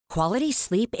Quality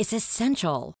sleep is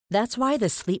essential. That's why the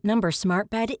Sleep Number Smart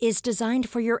Bed is designed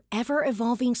for your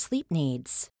ever-evolving sleep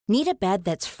needs. Need a bed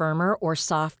that's firmer or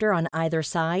softer on either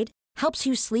side? Helps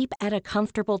you sleep at a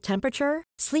comfortable temperature?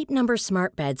 Sleep Number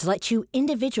Smart Beds let you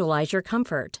individualize your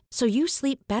comfort, so you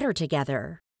sleep better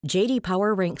together. J.D.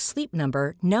 Power ranks Sleep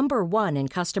Number number 1 in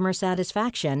customer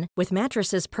satisfaction with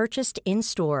mattresses purchased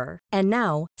in-store. And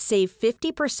now, save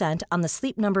 50% on the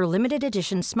Sleep Number Limited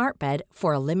Edition Smart Bed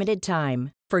for a limited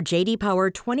time. For J.D. Power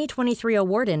 2023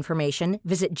 award information,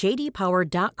 visit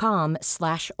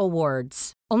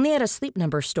jdpower.com/awards. Only at a Sleep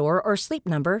Number store or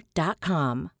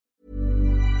sleepnumber.com.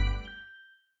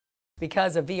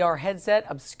 Because a VR headset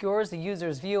obscures the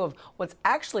user's view of what's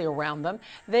actually around them,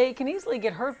 they can easily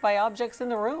get hurt by objects in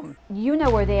the room. You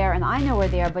know we're there and I know we're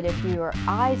there, but if your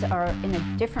eyes are in a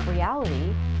different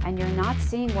reality and you're not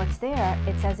seeing what's there,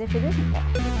 it's as if it isn't there.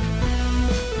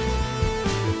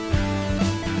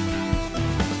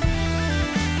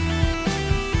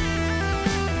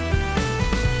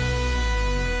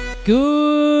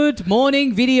 Good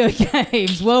morning, video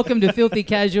games. Welcome to Filthy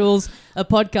Casuals, a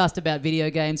podcast about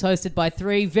video games hosted by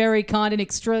three very kind and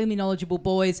extremely knowledgeable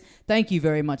boys. Thank you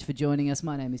very much for joining us.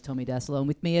 My name is Tommy Dassler, and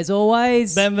with me as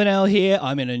always... Ben Vanel here.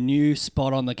 I'm in a new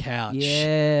spot on the couch.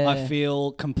 Yeah. I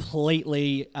feel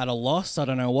completely at a loss. I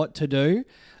don't know what to do.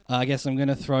 I guess I'm going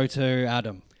to throw to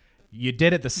Adam. You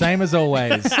did it the same as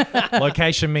always.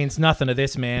 Location means nothing to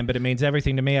this man, but it means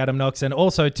everything to me, Adam Knox, and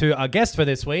also to our guest for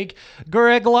this week,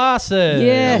 Greg Larsen.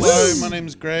 Yes. Hello, my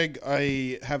name's Greg.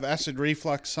 I have acid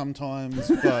reflux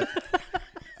sometimes, but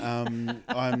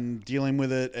I'm dealing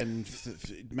with it and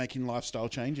making lifestyle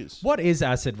changes. What is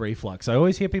acid reflux? I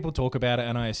always hear people talk about it,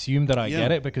 and I assume that I Yeah.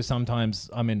 get it because sometimes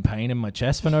I'm in pain in my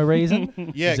chest for no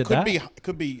reason. Yeah, Is it it that?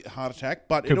 could be heart attack,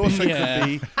 but Could it also be. could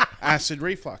be acid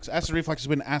reflux. Acid reflux is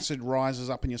when acid rises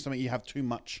up in your stomach. You have too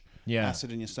much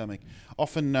acid in your stomach.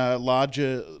 Often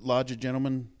larger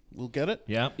gentlemen will get it.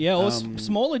 Yeah. Yeah, or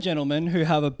smaller gentlemen who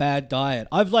have a bad diet.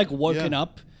 I've woken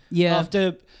up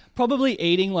after probably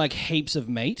eating heaps of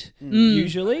meat,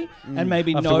 usually, and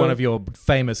maybe After one of your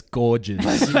famous gorges.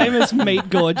 famous meat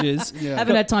gorges.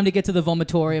 Haven't had time to get to the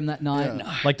vomitorium that night.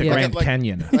 Yeah. Like the Yeah. Grand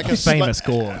Canyon. A famous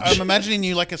gorge. I'm imagining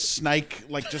you like a snake,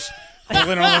 just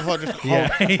holding on the floor,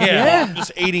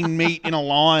 just eating meat in a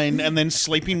line and then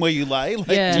sleeping where you lay.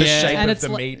 Yeah. The Yeah. shape And of it's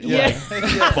the like- meat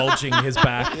bulging his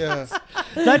back. Yeah.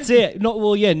 That's it.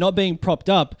 Not being propped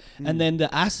up, and then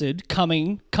the acid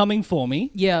coming for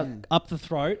me. Yeah. Up the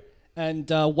throat. And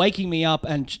waking me up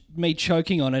and me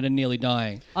choking on it and nearly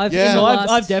dying. I've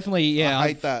definitely I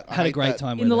hate that. I had a hate great that.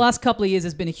 time with In the it. last couple of years,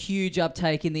 there's been a huge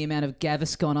uptake in the amount of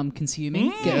Gaviscon I'm consuming,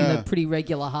 getting Yeah. the pretty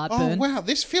regular Oh heartburn. wow,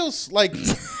 this feels like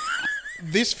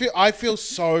I feel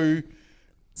so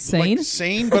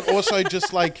Seen? but also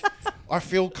just I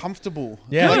feel comfortable.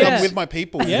 Yeah. Like Yeah. I'm with my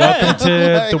people. Welcome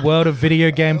to the world of video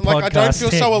game podcasting. I don't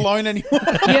feel so alone anymore.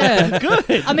 Yeah,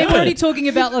 good. I mean, we're already talking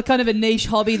about kind of a niche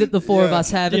hobby that the four of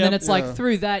us have, and then it's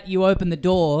through that you open the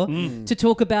door to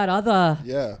talk about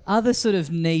other sort of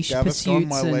niche Gaviscon, pursuits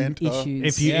my and Lanta.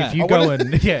 issues.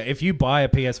 If you buy a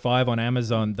PS5 on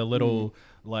Amazon, the little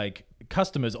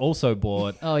customers also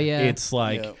bought. Oh, yeah. It's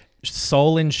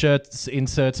sole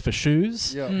inserts for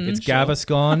shoes. Yeah. It's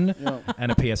Gaviscon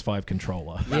and a PS5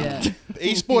 controller. Yeah.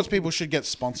 Esports people should get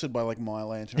sponsored by My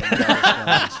Lanta and Gaviscon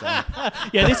and stuff.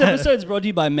 Yeah, this episode's brought to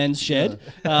you by Men's Shed.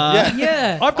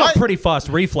 Yeah. I've got pretty fast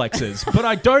reflexes, but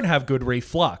I don't have good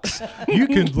reflux. You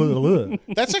can...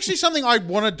 That's actually something I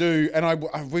want to do, and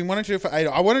I've been wanting to do for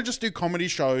ages. I want to just do comedy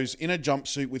shows in a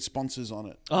jumpsuit with sponsors on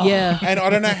it. Yeah. And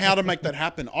I don't know how to make that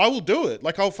happen. I will do it.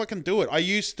 I'll fucking do it. I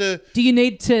used to... Do you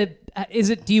need to...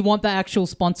 do you want the actual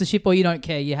sponsorship, or you don't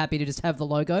care? You're happy to just have the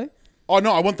logo? Oh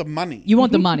no, I want the money. You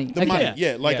want the money? The Okay. money,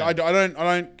 yeah. I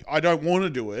don't want to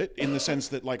do it in the sense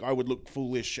that I would look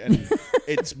foolish and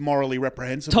it's morally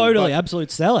reprehensible. Totally, but, absolute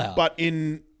sellout. But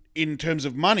in terms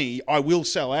of money, I will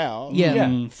sell out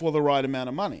for the right amount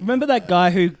of money. Remember that guy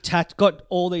who got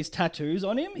all these tattoos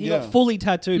on him? He got fully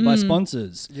tattooed by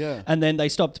sponsors. Yeah. And then they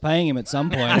stopped paying him at some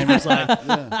point. And he was like,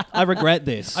 I regret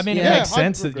this. I mean, it makes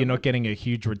sense that you're not getting a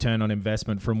huge return on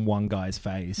investment from one guy's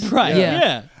face. Right.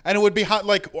 Yeah. And it would be hard.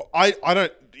 I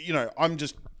don't. I'm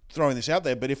just throwing this out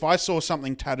there. But if I saw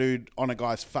something tattooed on a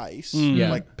guy's face,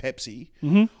 like Pepsi,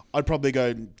 I'd probably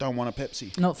go, don't want a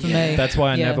Pepsi. Not for me. That's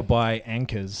why I Yeah. never buy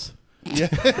anchors. Yeah.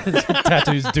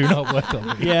 Tattoos do not work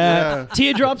on me. Yeah.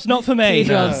 Teardrops, not for me.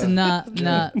 Teardrops,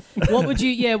 nah. What would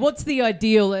you? What's the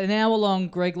ideal an hour-long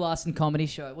Greg Larsen comedy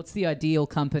show? What's the ideal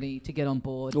company to get on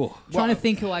board? Trying to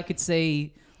think who I could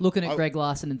see looking at Greg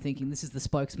Larsen and thinking this is the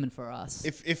spokesman for us?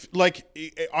 If like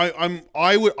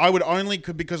I would only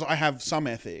because I have some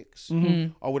ethics.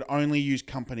 Mm-hmm. I would only use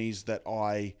companies that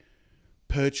I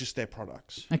purchase their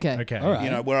products. Okay. All right. You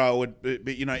know, where I would,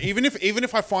 but, you know, even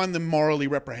if I find them morally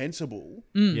reprehensible,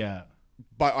 Yeah.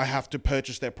 but I have to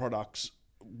purchase their products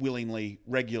willingly,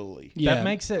 regularly. Yeah. That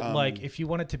makes it like, if you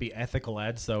want it to be ethical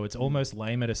ads, though, it's almost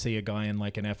lamer to see a guy in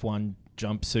like an F1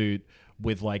 jumpsuit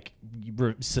with like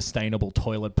sustainable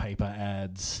toilet paper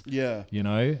ads. Yeah. You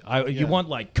know, you want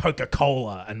like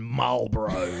Coca-Cola and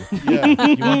Marlboro. Yeah.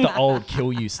 You want the old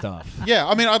kill you stuff. Yeah,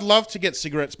 I mean, I'd love to get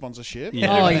cigarette sponsorship.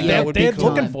 Yeah. Oh, I think yeah, that would be They're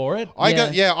cool. looking for it.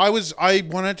 I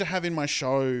wanted to have in my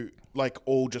show like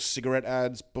all just cigarette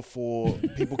ads before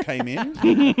people came in,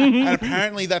 and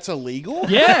apparently that's illegal.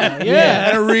 Yeah.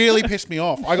 And it really pissed me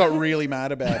off. I got really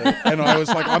mad about it, and I was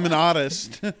like, "I'm an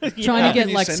artist." Trying to get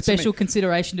you like censor me? special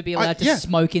consideration to be allowed to yeah.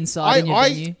 smoke inside in your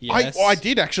venue. Yes. I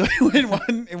did actually.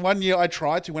 In one year, I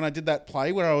tried to when I did that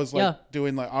play where I was like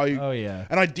doing like Oh, yeah.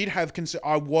 and I did have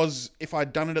if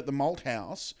I'd done it at the Malt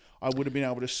House, I would have been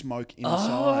able to smoke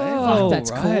inside. Oh, Fuck, that's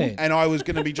cool. And I was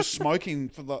going to be just smoking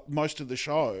for most of the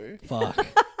show. Fuck.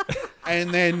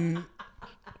 And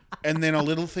then a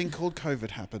little thing called COVID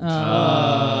happened.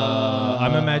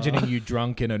 I'm imagining you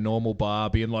drunk in a normal bar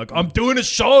being like, I'm doing a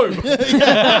show.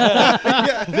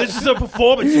 This is a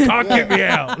performance. You can't get me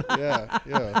out. Yeah.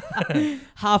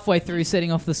 Halfway through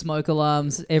setting off the smoke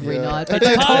alarms every Yeah. night. But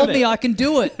they part told of me it. I can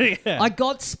do it. I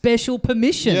got special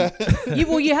permission. Yeah.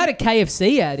 You had a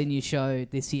KFC ad in your show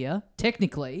this year,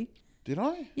 technically. Did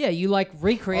I? Yeah, you like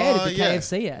recreated the yeah.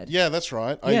 KFC ad. Yeah, that's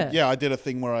right. I did a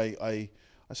thing where I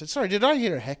said, sorry, did I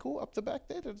hear a heckle up the back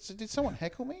there? Did someone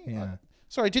heckle me? Yeah.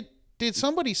 Sorry, did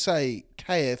somebody say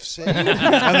KFC? And then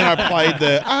I played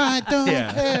the I don't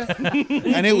care,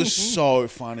 and it was so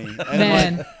funny. And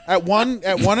Man. like, at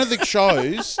one of the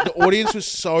shows, the audience was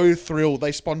so thrilled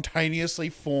they spontaneously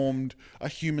formed a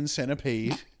human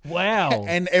centipede, Wow.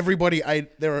 and everybody ate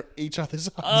each other's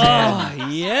eyes. Oh,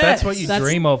 yes. That's what you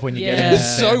dream of when you get Yeah. into It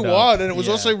was so stand-up. wild, and it was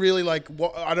Yeah. also really like,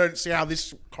 I don't see how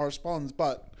this corresponds,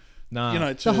 but Nah. you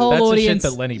know, The whole That's audience. the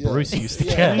shit that Lenny Bruce used to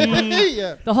yeah. get.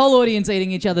 yeah. The whole audience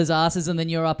eating each other's asses, and then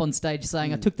you're up on stage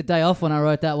saying, I took the day off when I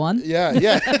wrote that one. Yeah,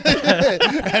 yeah.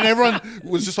 And everyone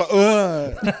was just like,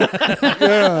 ugh.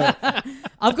 Yeah.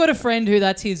 I've got a friend who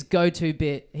that's his go-to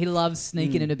bit. He loves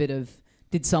sneaking in a bit of,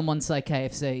 did someone say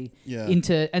KFC? Yeah.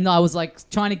 And I was like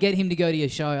trying to get him to go to your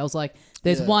show. I was like,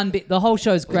 there's one bit, the whole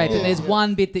show's great, but there's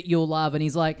one bit that you'll love. And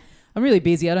he's like, I'm really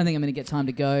busy. I don't think I'm going to get time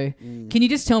to go. Can you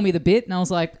just tell me the bit? And I was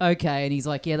like, okay. And he's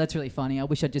like, yeah, that's really funny. I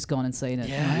wish I'd just gone and seen it.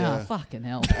 Yeah. I'm like, oh, fucking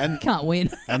hell. And- Can't win.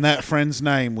 And that friend's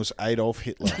name was Adolf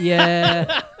Hitler.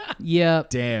 Yeah. Yeah.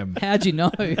 Damn. How'd you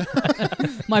know?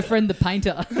 My friend the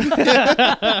painter.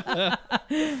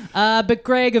 But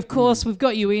Greg, of course, we've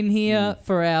got you in here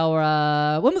for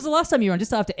our... when was the last time you were on?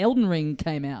 Just after Elden Ring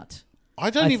came out. I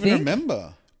don't I even think-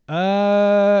 remember.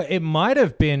 It might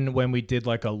have been when we did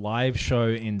like a live show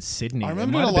in Sydney. I It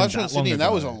remember might a have been live show in that long Sydney, and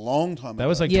that was a ago. long time ago. That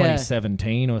was like Yeah.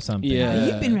 2017 or something. Yeah.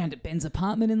 You've been around at Ben's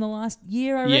apartment in the last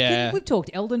year, I reckon. Yeah. We've talked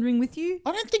Elden Ring with you.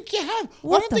 I don't think you have.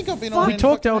 What I don't the think I've been fuck? on We in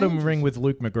talked fucking Elden ages. Ring with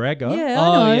Luke McGregor. Yeah,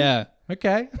 I know. Oh, yeah.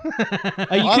 Okay.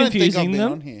 Are you I don't think I've confusing been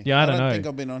them? on here. Yeah, I don't know. think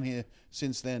I've been on here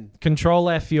since then. Control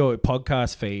F your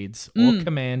podcast feeds or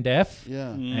Command F.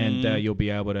 Yeah. And you'll be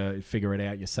able to figure it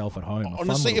out yourself at home. A fun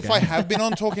Honestly, little if I game. have been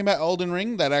on talking about Elden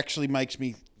Ring, that actually makes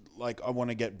me like I want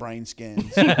to get brain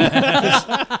scans. 'Cause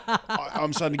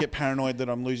I'm starting to get paranoid that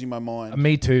I'm losing my mind.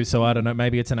 Me too, so I don't know.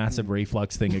 Maybe it's an acid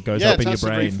reflux thing. It goes Yeah, up in your it's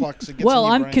acid brain. reflux. It gets Well, in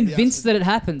your I'm brain. convinced The that it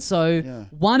happens. So Yeah.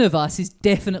 one of us is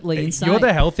definitely insane. You're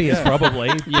the healthiest probably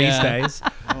these Yeah. days.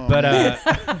 But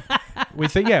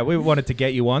we wanted to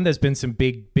get you on. There's been some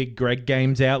big Greg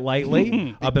games out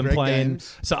lately. I've been Greg playing.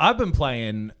 games. So I've been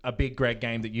playing a big Greg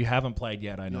game that you haven't played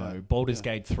yet. I know, Baldur's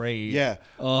Gate 3. Yeah.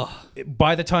 Oh,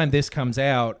 By the time this comes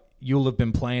out, you'll have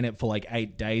been playing it for like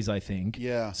 8 days, I think.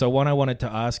 Yeah. So what I wanted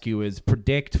to ask you is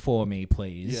predict for me,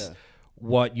 please. Yeah.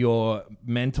 What your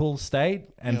mental state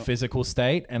and physical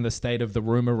state and the state of the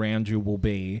room around you will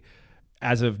be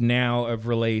as of now of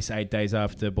release 8 days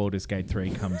after Baldur's Gate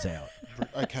 3 comes out.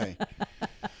 Okay.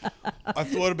 I've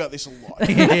thought about this a lot.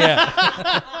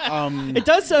 it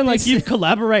does sound like you've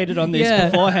collaborated on this Yeah.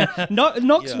 beforehand.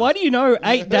 Knox, why do you know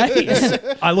 8 days?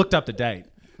 I looked up the date.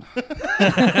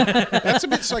 That's a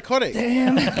bit psychotic.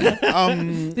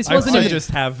 This I wasn't also a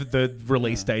just have the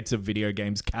release dates of video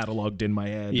games catalogued in my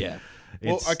head. Yeah.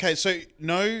 Well, It's- okay, so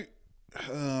no,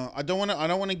 I don't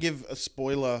want to give a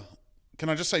spoiler. Can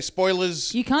I just say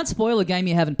spoilers? You can't spoil a game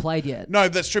you haven't played yet. No,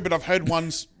 that's true. But I've heard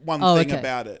one Oh, thing okay.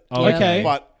 about it. Oh, Okay.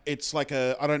 But it's like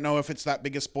I don't know if it's that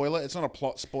big a spoiler. It's not a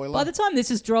plot spoiler. By the time this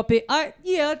is dropping,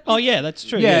 Oh yeah, that's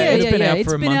true. It's been out for a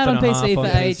It's been month out on and a half PC for on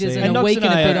ages PC. and a week and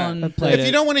a bit on. if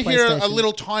you don't want to hear a PlayStation.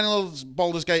 little tiny little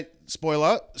Baldur's Gate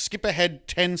spoiler, skip ahead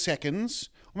 10 seconds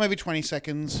or maybe 20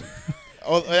 seconds.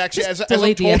 Or actually, as I'm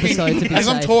delete the talking, episode to be as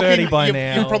I'm safe. 30 talking, by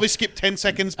now. you'll probably skip 10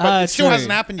 seconds, but it still true.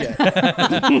 hasn't happened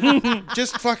yet.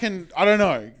 Just fucking, I don't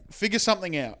know, figure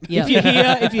something out. Yeah.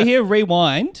 If you hear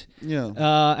rewind, Yeah.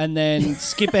 and then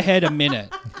skip ahead a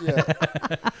minute.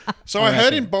 So I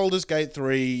heard in Baldur's Gate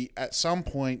 3, at some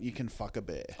point you can fuck a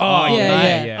bear. Oh,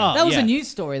 yeah. Oh, That was yeah. a news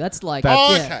story. That's like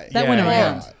Oh, yeah, okay. that went Yeah,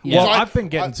 around. Right. Yeah. Well, I- I've been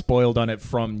getting spoiled on it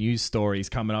from news stories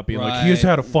coming up, being like, Right. "Here's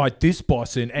how to fight this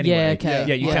boss." And anyway, Yeah, okay.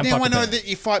 yeah, you Well, can now fuck I a know bear. that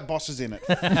you fight bosses in it.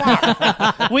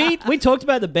 We talked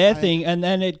about the bear thing, and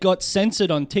then it got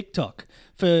censored on TikTok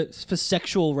for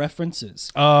sexual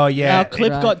references. Oh yeah, Our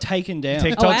clip Right. got taken down.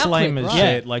 TikTok's our lame clip, as right.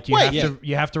 shit. Like you Wait,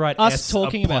 you have to write Us S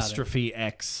talking about it. apostrophe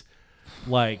X,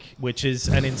 like, which is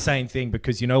an insane thing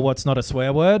because you know what's not a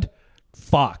swear word?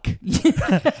 Fuck.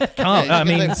 Can't. I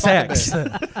they mean, fuck a sex.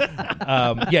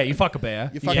 Yeah, you fuck a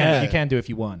bear. You fuck a can, bear. you can do if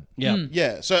you want. Yeah.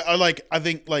 Yeah. So I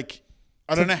think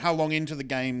I don't know how long into the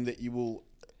game that you will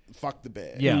fuck the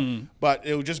bear. Yeah. But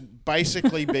it'll just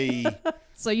basically be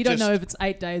So you don't Just- know if it's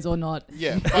 8 days or not.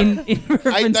 yeah. In reference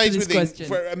 8 to days this within question.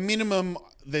 for a minimum.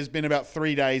 There's been about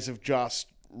 3 days of just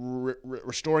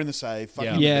restoring the save,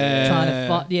 fucking the Yeah. bear. Trying to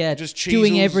fight, yeah, Just cheezels,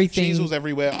 doing everything. cheezels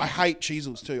everywhere. I hate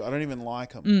cheezels too. I don't even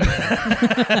like them.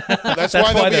 That's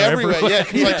why they'll be they're everywhere. everywhere. Yeah,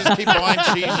 because I just keep buying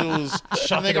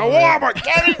cheezels. And they go, "Oh my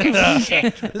god, this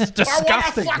shit! This is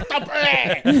disgusting. I want to fuck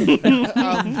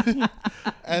the bear!"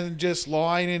 And just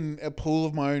lying in a pool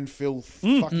of my own filth,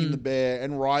 fucking the bear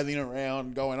and writhing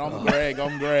around, going, "I'm Greg,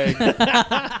 I'm Greg."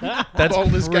 That's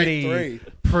Baldur's Gate 3.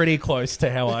 pretty close to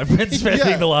how I've been spending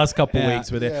Yeah. the last couple Yeah.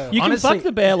 weeks with it. Yeah. You Honestly, can fuck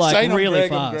the bear like Saying I'm really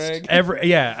Greg, I'm fast. Greg.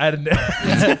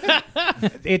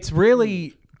 and it's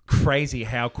really crazy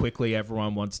how quickly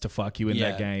everyone wants to fuck you in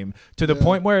that Yeah. game, to the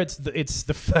point where it's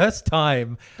the first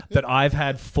time that I've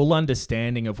had full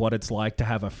understanding of what it's like to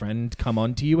have a friend come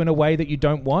on to you in a way that you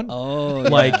don't want. Oh,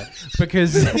 Like,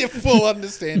 because Your full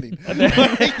understanding. You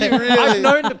I've really,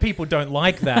 known that people don't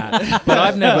like that, but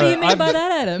I've never. What do you mean I've- by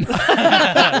that, Adam?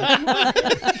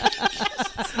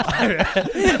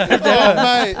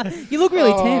 oh mate. You look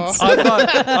really tense.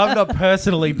 I've not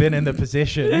personally been in the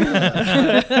position.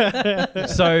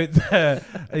 So,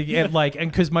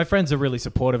 and because my friends are really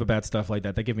supportive about stuff like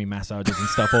that. They give me massages and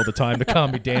stuff all the time to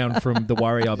calm me down from the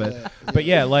worry of it. But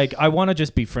yeah, like, I want to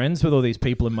just be friends with all these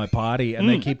people in my party, and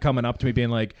they keep coming up to me being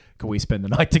like, "Can we spend the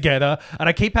night together?" And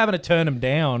I keep having to turn them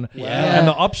down. And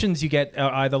the options you get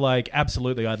are either like,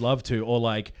 "Absolutely, I'd love to," or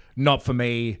like, "Not for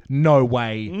me, no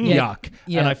way, yuck."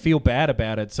 Yeah. And I feel bad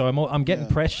about it, so I'm getting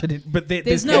pressured. But There's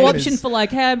this no game option is- for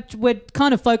like, hey, we're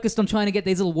kind of focused on trying to get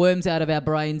these little worms out of our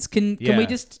brains. Can Yeah. we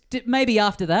just maybe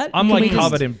after that? I'm can we like just-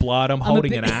 covered in blood. I'm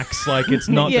holding bit- an axe. Like, it's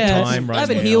not yeah, the time right now. I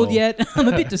haven't healed yet. I'm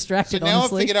a bit distracted. So now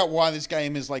honestly. I've figured out why this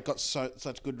game is like got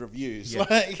such good reviews.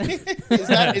 Like, is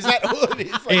that all it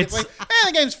is? Like, it's like,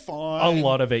 the game's fine. A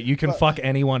lot of it. You can fuck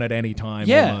anyone at any time.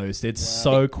 Yeah. Almost. It's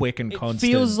so quick and It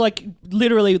constant. feels like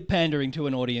literally pandering to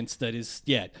an audience that is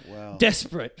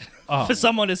desperate for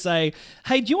someone to say,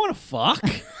 "Hey, do you want to fuck?"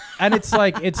 And it's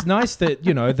like, it's nice that,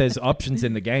 there's options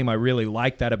in the game. I really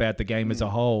like that about the game as a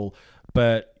whole,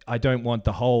 but I don't want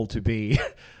the whole to be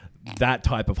that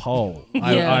type of hole.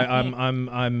 Yeah.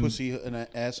 I'm pussy and an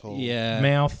asshole. Yeah,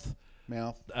 mouth.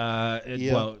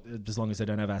 Yeah. Well, as long as they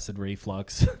don't have acid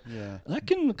reflux. Yeah. that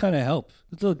can kind of help.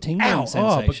 It's a little tingling Ow,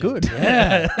 sensation. but good.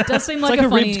 Yeah, It does seem it's like, like a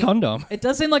funny, ribbed condom. It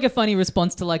does seem like a funny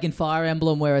response to like in Fire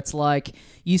Emblem, where it's like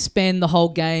you spend the whole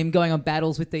game going on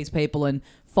battles with these people and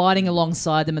fighting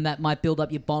alongside them, and that might build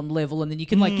up your bond level, and then you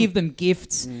can like give them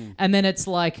gifts, and then it's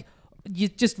like you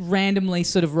just randomly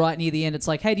sort of right near the end, it's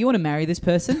like, hey, do you want to marry this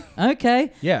person?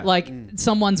 Okay. Yeah. Like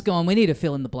someone's gone, we need to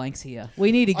fill in the blanks here.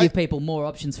 We need to give people more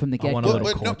options from the I want get-go. a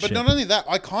little But courtship. not only that,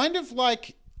 I kind of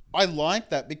like. I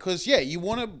like that because you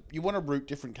want to root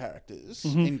different characters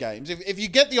in games. If you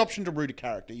get the option to root a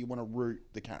character, you want to root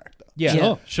the character.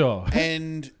 Yeah, sure.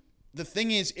 And the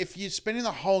thing is, if you're spending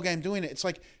the whole game doing it, it's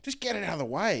like just get it out of the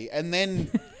way and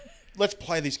then let's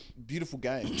play this beautiful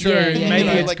game. True. Yeah, yeah, Maybe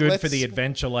yeah. it's Like, good let's- for the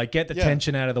adventure. Like, get the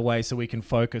tension out of the way so we can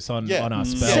focus on our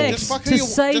spells. Sex. just fuck to who you,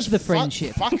 save just the fuck-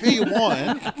 friendship. Fuck who you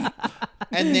want,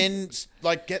 and then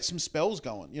like get some spells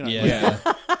going. Yeah.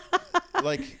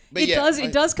 But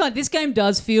It does kind. This game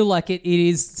does feel like it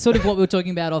is sort of what we were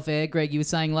talking about off air, Greg. You were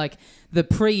saying like the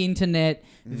pre-internet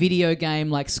video game,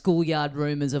 like schoolyard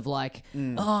rumors of like,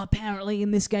 oh, apparently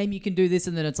in this game you can do this,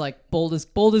 and then it's like Baldur's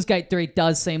Gate 3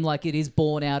 does seem like it is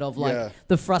born out of like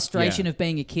the frustration of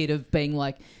being a kid, of being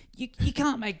like, you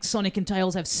can't make Sonic and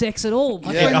Tails have sex at all.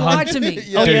 My friend lied to me.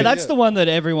 That's the one that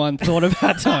everyone thought of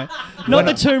that time. Not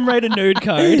the Tomb Raider nude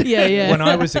code. Yeah. When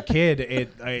I was a kid,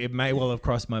 it may well have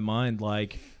crossed my mind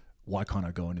like, why can't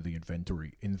I go into the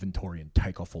inventory and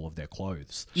take off all of their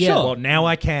clothes? Yeah. Well, now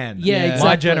I can. Yeah, exactly.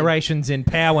 My generation's in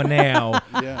power now.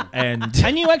 And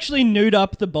Can you actually nude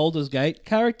up the Baldur's Gate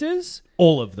characters?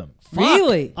 all of them.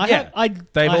 Really? I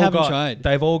They've all haven't got, tried.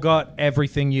 They've all got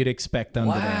everything you'd expect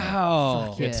under there.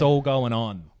 Wow. Yeah. It's all going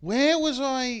on. Who was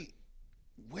I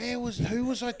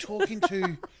talking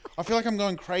to? I feel like I'm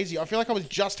going crazy. I feel like I was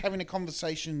just having a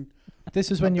conversation.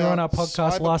 This is when you were on our About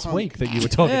podcast last Cyberpunk. week that you were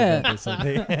talking about this. I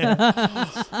think.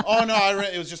 Oh no,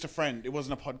 it was just a friend. It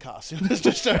wasn't a podcast. It was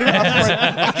just a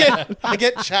friend. I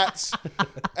get chats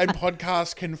and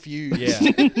podcasts confused. Yeah.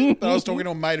 But I was talking to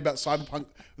a mate about Cyberpunk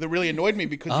that really annoyed me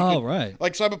because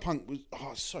like Cyberpunk was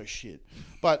so shit.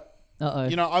 But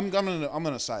you know, I'm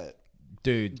gonna say it.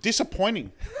 Dude.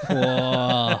 Disappointing.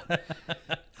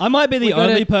 I might be the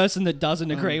only person that doesn't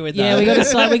agree with that.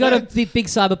 Yeah, we got a big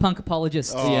cyberpunk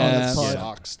apologist. Oh, Yeah.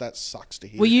 that sucks to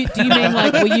hear. Do you mean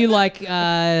like?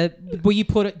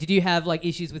 Did you have like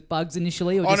issues with bugs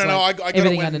initially, or Oh just, no, like, I got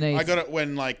everything it when underneath? I got it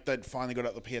when like they finally got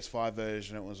out the PS5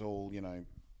 version. It was all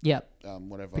Yeah,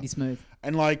 whatever, pretty smooth.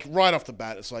 And like right off the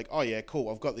bat, it's like, oh yeah, cool.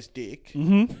 I've got this dick,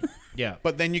 Yeah.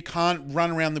 but then you can't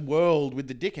run around the world with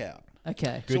the dick out.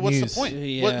 Okay. So what's news. the point?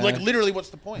 Yeah. Like literally, what's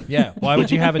the point? Yeah. Why would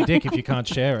you have a dick if you can't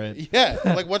share it? Yeah,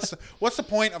 like what's the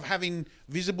point of having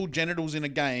visible genitals in a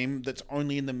game that's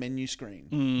only in the menu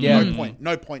screen? Yeah.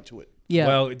 No point to it. Yeah.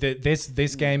 Well,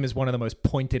 this game is one of the most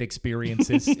pointed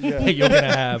experiences that you're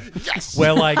gonna have. Yes.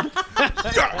 Where like,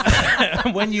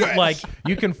 when you like,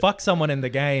 you can fuck someone in the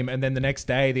game, and then the next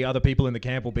day the other people in the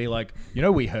camp will be like,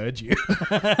 we heard you.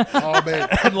 Oh man!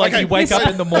 And like you wake up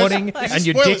in the morning and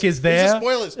your dick is there. These are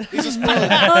spoilers. Oh,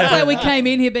 it's like we came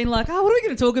in here being like, what are we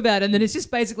going to talk about? And then it's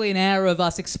just basically an hour of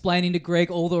us explaining to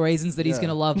Greg all the reasons that he's going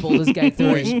to love Baldur's Gate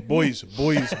 3. Boys.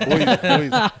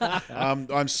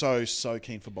 I'm so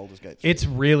keen for Baldur's Gate 3. It's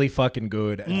really fucking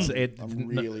good. I'm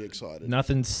really excited.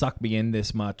 Nothing sucked me in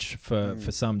this much for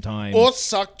some time. Or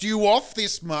sucked you off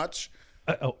this much.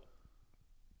 I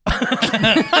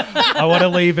want to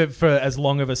leave it for as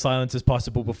long of a silence as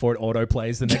possible before it auto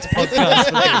plays the next podcast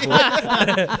for people.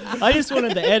 I just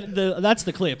wanted to add that's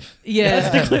the clip. Yeah. That's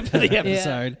the clip of the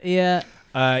episode. Yeah.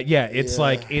 It's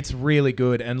like it's really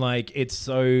good, and like it's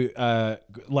so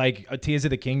like Tears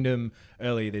of the Kingdom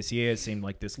earlier this year seemed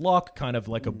like this lock, kind of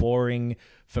like a boring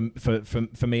for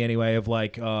me anyway, of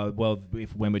like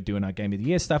when we're doing our Game of the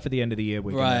Year stuff at the end of the year,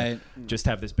 we're gonna just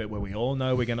have this bit where we all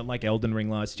know we're gonna, like Elden Ring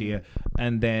last year,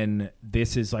 and then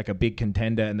this is like a big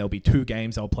contender, and there'll be 2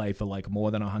 games I'll play for like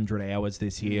more than 100 hours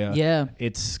this year. Yeah,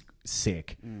 it's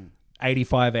sick.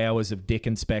 85 hours of dick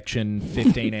inspection,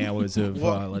 15 hours of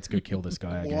let's go kill this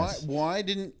guy, I guess.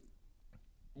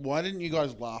 Why didn't you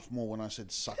guys laugh more when I said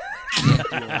suck?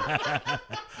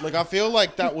 Like, I feel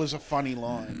like that was a funny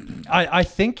line. I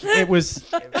think it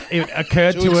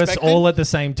occurred to us all at the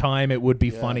same time it would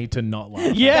be funny to not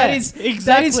laugh. Yeah,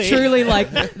 that is truly like,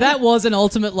 that was an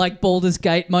ultimate like Baldur's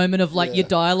Gate moment of like your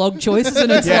dialogue choices,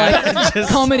 and it's like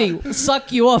comedy,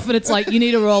 suck you off, and it's like you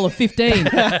need to roll a 15.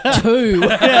 2.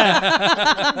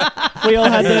 We all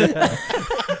had to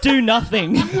do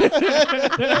nothing.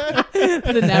 The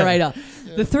narrator.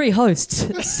 The 3 hosts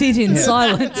sit in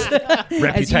silence.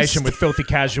 Reputation with filthy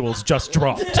casuals just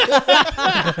dropped. Oh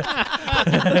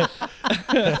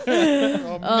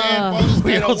man, Baldur's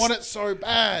Gate, I want it so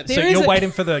bad. So you're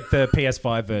waiting for the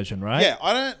PS5 version, right? Yeah,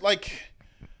 I don't like.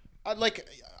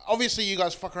 Obviously, you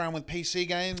guys fuck around with PC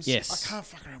games. Yes. I can't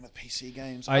fuck around with PC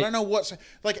games. I don't know what's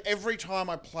like. Every time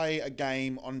I play a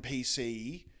game on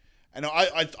PC, and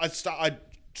I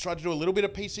tried to do a little bit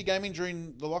of PC gaming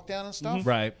during the lockdown and stuff.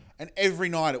 Right. And every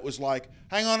night it was like,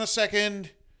 hang on a second,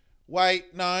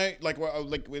 wait, no, like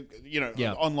with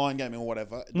online gaming or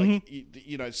whatever. Like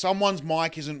someone's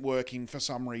mic isn't working for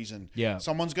some reason. Yeah.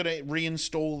 Someone's got to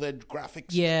reinstall their graphics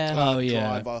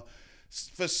driver.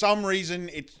 For some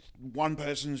reason, it's one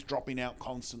person's dropping out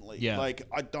constantly. Yeah. Like,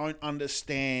 I don't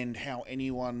understand how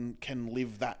anyone can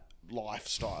live that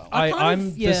lifestyle.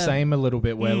 I'm the same a little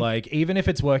bit, where like, even if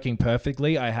it's working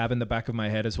perfectly, I have in the back of my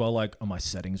head as well, like, are my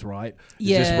settings right? Is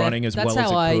this running as well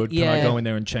as it could? Can I go in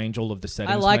there and change all of the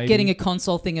settings? I like getting a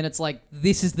console thing and it's like,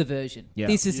 this is the version. Yeah.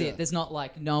 This is it. There's not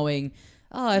like knowing.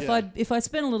 if I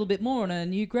spent a little bit more on a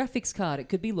new graphics card, it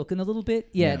could be looking a little bit.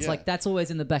 It's like that's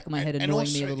always in the back of my head, annoying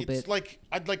also, me a little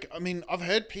bit. I mean, I've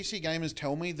heard PC gamers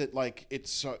tell me that like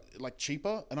it's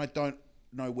cheaper, and I don't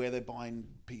know where they're buying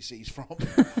PCs from.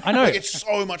 I know it's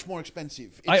so much more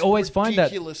expensive. It's I always find that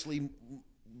ridiculously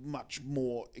much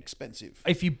more expensive.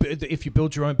 If you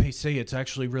build your own PC, it's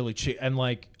actually really cheap. And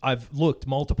like I've looked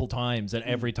multiple times, and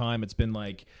every time it's been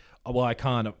like, oh, well, I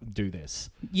can't do this.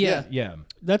 Yeah.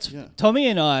 That's Tommy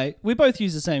and I. We both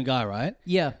use the same guy, right?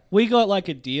 Yeah. We got like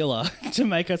a dealer to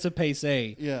make us a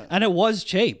PC. Yeah. And it was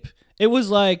cheap. It was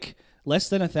like less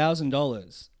than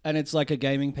 $1,000, and it's like a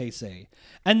gaming PC.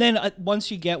 And then once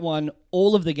you get one,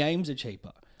 all of the games are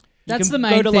cheaper. That's the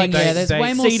main thing. Like there's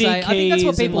way more CD sales. I think that's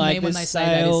what people like mean when they say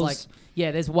that. Is like,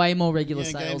 there's way more regular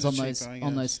games sales on are those cheaper,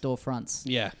 on those storefronts.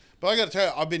 Yeah. But I got to tell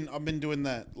you, I've been doing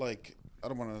that. Like, I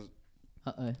don't want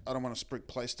Uh-oh. to sprig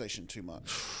PlayStation too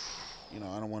much.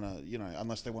 I don't want to,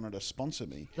 unless they wanted to sponsor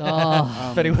me.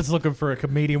 Oh. But he was looking for a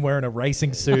comedian wearing a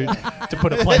racing suit to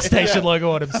put a PlayStation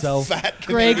logo on himself. Fat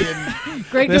Greg comedian.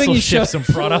 Greg This doing will his show. shift some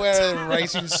product. Wearing a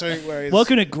racing suit where he's...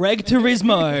 Welcome to Greg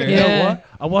Turismo. You know Yeah. what?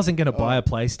 I wasn't going to buy a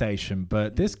PlayStation,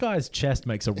 but this guy's chest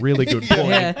makes a really good point.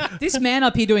 Yeah, this man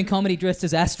up here doing comedy dressed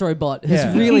as Astrobot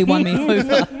has really won me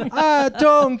over. I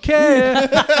don't care.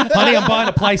 Honey, I'm buying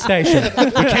a PlayStation.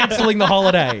 We're cancelling the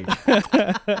holiday.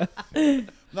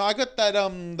 No, I got that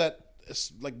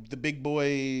like the big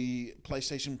boy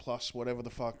PlayStation Plus, whatever the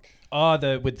fuck. Oh,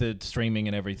 with the streaming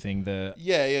and everything.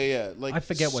 Yeah. Like I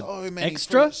forget what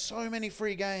extra. So many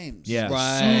free games. Yeah.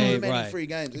 So many free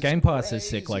games. Game Pass is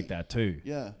sick like that too.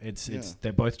 Yeah. It's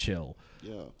they're both chill.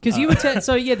 Yeah. Because you were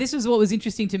this is what was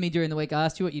interesting to me during the week. I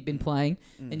asked you what you'd been playing,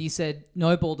 and you said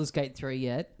no Baldur's Gate 3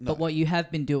 yet, but what you have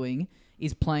been doing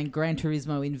is playing Gran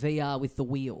Turismo in VR with the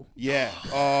wheel. Yeah.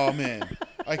 Oh man.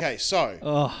 Okay,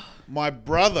 so my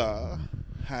brother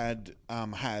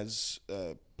has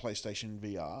PlayStation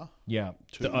VR. Yeah.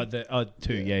 2.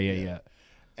 Two. Yeah.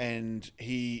 And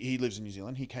he lives in New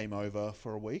Zealand. He came over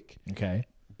for a week. Okay.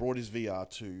 Brought his VR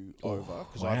 2 over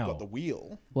because I've got the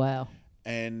wheel. Wow.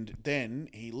 And then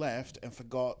he left and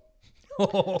forgot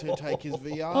to take his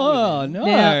VR. Oh, with him. no.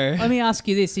 Now, let me ask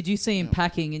you this: did you see him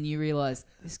packing and you realised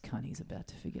this cunt is about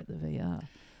to forget the VR?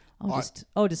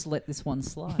 I'll just let this one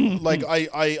slide. Like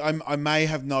I may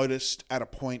have noticed at a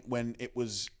point when it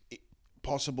was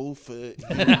possible for him.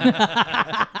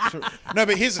 No,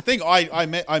 but here's the thing: I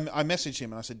messaged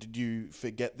him and I said, "Did you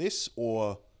forget this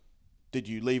or did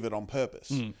you leave it on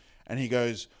purpose?" And he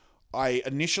goes, "I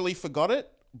initially forgot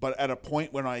it, but at a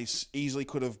point when I easily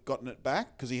could have gotten it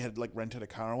back because he had like rented a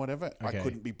car or whatever, I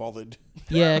couldn't be bothered."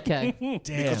 Yeah, okay.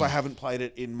 Because I haven't played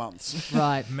it in months.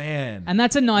 Right. Man. And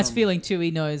that's a nice feeling too.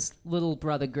 He knows little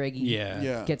brother Greggy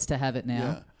Yeah. gets to have it now.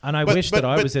 Yeah. And I wish that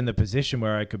I was in the position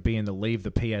where I could be in the leave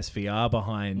the PSVR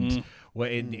behind, where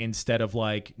instead of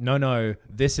like, no,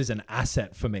 this is an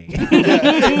asset for me.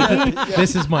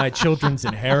 This is my children's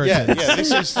inheritance. Yeah,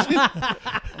 this is.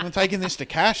 I'm taking this to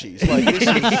Cashies. Like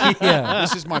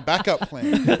this is my backup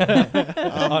plan.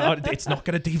 It's not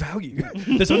going to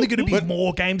devalue. There's only going to be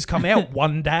more games come out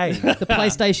one day. The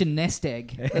PlayStation nest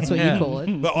egg. That's what you call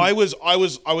it. But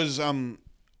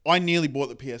I nearly bought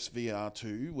the PSVR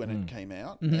 2 when it came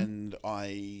out, and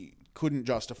I couldn't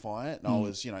justify it. And I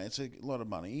was, it's a lot of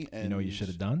money. And You know what you should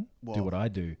have done? Do what I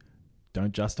do.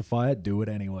 Don't justify it. Do it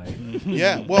anyway.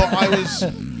 Yeah. Well, I was,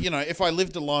 if I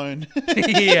lived alone.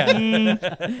 Yeah.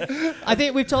 I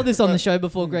think we've told this on the show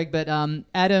before, Greg, but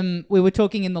Adam, we were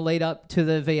talking in the lead up to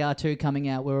the VR2 coming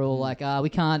out. We were all like, we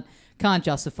can't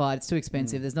justify it. It's too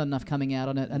expensive. There's not enough coming out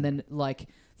on it. And then like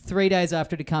 3 days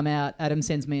after it had come out, Adam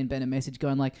sends me and Ben a message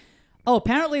going like, oh,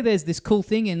 apparently there's this cool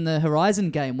thing in the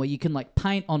Horizon game where you can like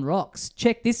paint on rocks.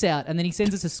 Check this out. And then he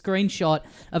sends us a screenshot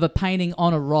of a painting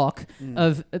on a rock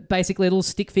of basically a little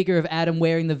stick figure of Adam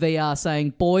wearing the VR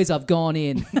saying, "Boys, I've gone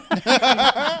in."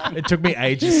 It took me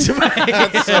ages to make.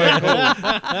 That's so cool.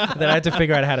 Then I had to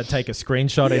figure out how to take a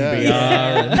screenshot in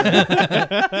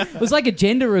VR. It was like a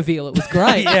gender reveal. It was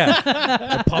great.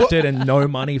 I popped it and no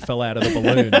money fell out of the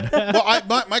balloon. Well,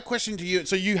 my question to you,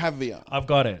 so you have VR. I've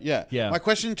got it. Yeah. My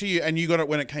question to you, and you got it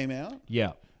when it came out.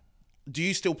 Yeah. Do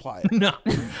you still play it? No.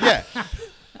 Yeah.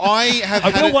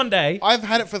 I will one day. I've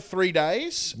had it for 3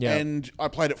 days, Yeah. and I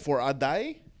played it for a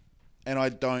day, and I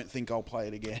don't think I'll play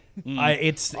it again.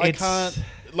 I can't.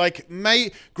 Like,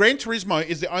 Gran Turismo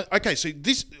is the okay. So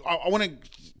this, I want to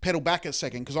pedal back a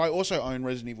second because I also own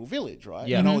Resident Evil Village, right?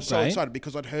 Yeah. And I was so Right. excited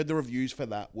because I'd heard the reviews for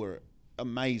that were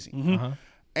amazing. Uh-huh.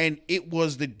 And it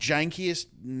was the jankiest,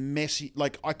 messy.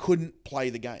 Like, I couldn't play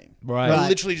the game. Right. I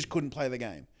literally just couldn't play the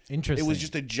game. Interesting. It was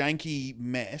just a janky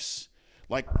mess.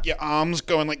 like your arms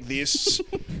going like this,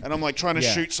 and I'm like trying to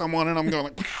shoot someone, and I'm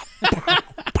going like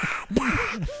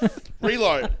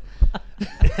reload.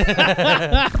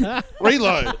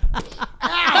 Reload.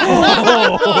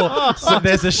 So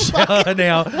there's a shower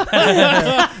now.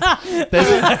 Are you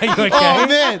okay? Oh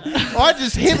man, I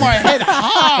just hit my head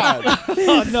hard.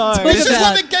 Oh no! This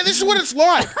is what it's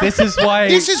like. This is why.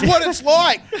 This is what it's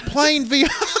like playing VR.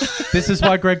 This is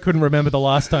why Greg couldn't remember the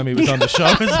last time he was on the show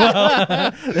as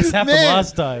well. This happened Man,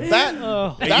 last time. That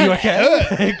you okay?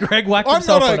 hurt. Greg whacked I'm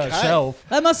himself not on a okay. shelf.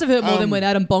 That must have hurt more than when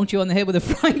Adam bonked you on the head with a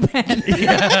frying pan.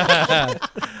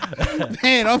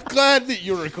 Man, I'm glad that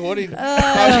you're recording.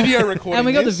 Video recording. And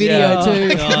we got this. the video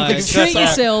too. Nice. Treat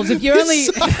yourselves. If you're only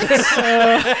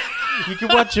You can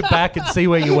watch it back and see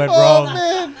where you went Oh, wrong.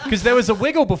 man. Because there was a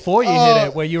wiggle before you hit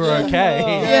it where you were okay.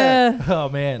 yeah, Oh,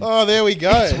 man. Oh, there we go.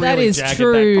 that really is jagged,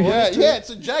 true. that Yeah, it's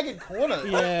a jagged corner.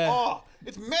 Yeah. Oh,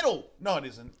 it's metal. No, it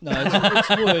isn't. No, it's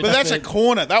wood. But that's a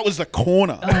corner. That was the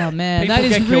corner. Oh man, People that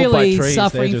is get killed by really trees, they're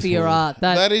suffering just for your wood. art.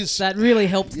 That really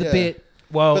helped the Yeah. bit.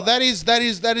 Well, But that is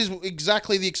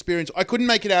exactly the experience. I couldn't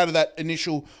make it out of that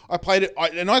initial. I played it,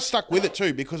 and I stuck with it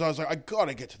too because I was like, I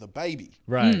gotta get to the baby.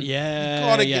 right. Yeah.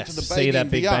 Gotta get to the baby. See that in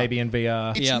big VR. baby in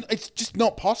VR. It's just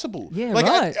not possible. Yeah, like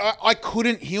right. I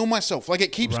couldn't heal myself. Like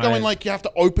it keeps Right. going like you have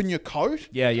to open your coat.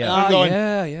 Yeah, yeah. I'm going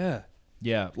yeah.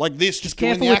 Yeah. like this. Just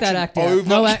Careful doing with the that action act out.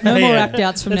 over. No more act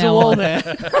outs from There's a now wall on. there.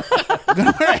 I'm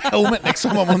gonna wear a helmet next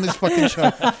time I'm on this fucking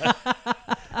show.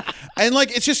 And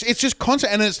like it's just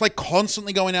constant, and it's like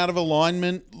constantly going out of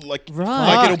alignment. Like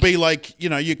it'll be like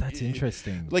That's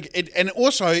interesting. Like it, and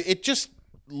also it just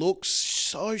looks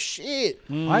so shit.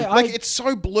 I- Like it's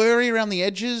so blurry around the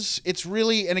edges. It's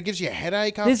really, and it gives you a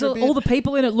headache after There's a bit. all the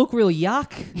people in it look real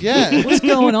yuck. Yeah. What's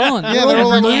going on? Yeah, they're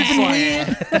all like moving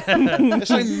weird. they're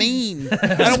so mean.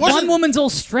 And it One wasn't, woman's all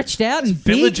stretched out and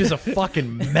big. Village is a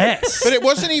fucking mess. but it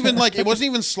wasn't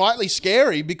even slightly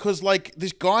scary because like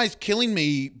this guy's killing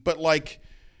me, but like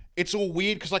it's all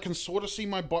weird because I can sort of see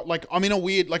my body. Like I'm in a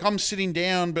weird, like I'm sitting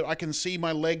down, but I can see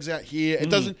my legs out here. It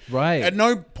doesn't. right. At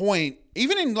no point,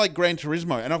 even in like Gran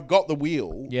Turismo, and I've got the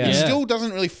wheel. Yeah. It Yeah. still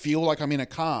doesn't really feel like I'm in a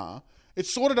car. It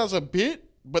sort of does a bit,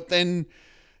 but then,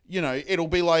 it'll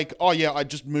be like, oh yeah, I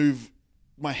just move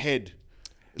my head.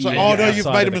 It's like, Yeah, oh no, you've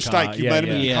outside made a of the mistake. car. You've Yeah, made a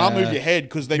yeah. mistake. You can't move your head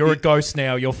because then You're a ghost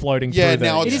now. You're floating Yeah, through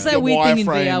now the... It is the that weird thing in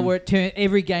wireframe. VR where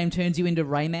every game turns you into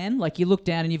Rayman. Like you look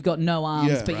down and you've got no arms,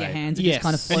 Yeah. but your Right. hands are Yes. just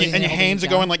kind of and, floating. and your there hands are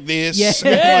holding going like this.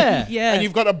 Yeah. Yeah. And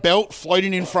you've got a belt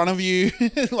floating in front of you,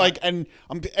 like, and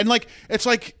like it's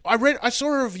like I saw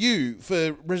a review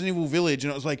for Resident Evil Village,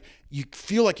 and it was like you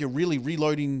feel like you're really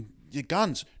reloading your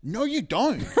guns. No, you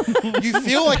don't. You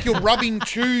feel like you're rubbing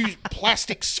two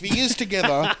plastic spheres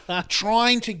together,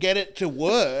 trying to get it to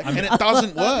work, and it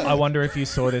doesn't work. I wonder if you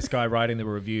saw this guy writing the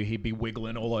review, he'd be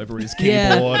wiggling all over his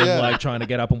Yeah. keyboard Yeah. and like trying to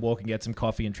get up and walk and get some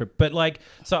coffee and trip. But like,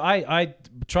 so I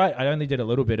only did a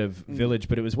little bit of Village,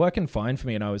 but it was working fine for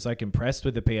me, and I was like impressed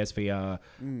with the PSVR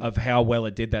of how well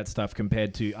it did that stuff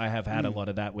compared to I have had a lot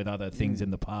of that with other things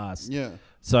in the past. Yeah.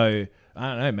 So I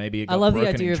don't know, maybe it got I love the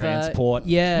broken idea in of transport.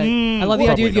 I love the idea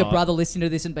Probably of your not. brother listening to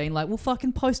this and being like, "Well,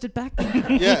 fucking post it back."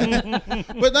 Yeah.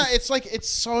 But no, it's like it's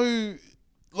so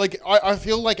like I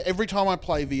feel like every time I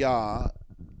play VR,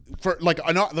 for like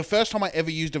I know the first time I ever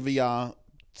used a VR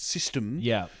system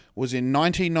Yeah. was in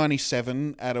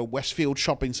 1997 at a Westfield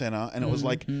shopping centre, and it was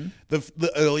like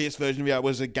the earliest version of VR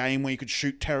was a game where you could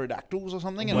shoot pterodactyls or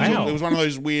something. And Wow. it was one of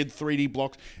those weird 3D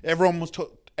blocks. Everyone was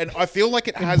and I feel like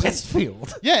it has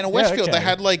Westfield. Yeah, in a Westfield okay. they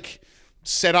had like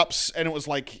setups, and it was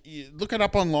like look it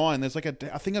up online. There's like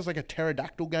I think it's like a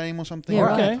pterodactyl game or something. Yeah,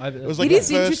 right. It was like It is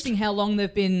the first- interesting how long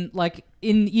they've been like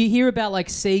you hear about like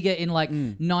Sega in like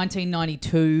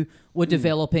 1992 were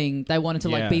developing. They wanted to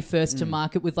like Yeah. be first to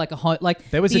market with like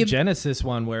like There was the- a Genesis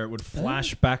one where it would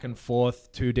flash back and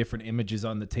forth two different images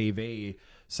on the TV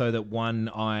so that one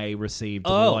eye received the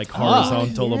like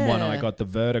horizontal and one yeah. eye got the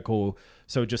vertical.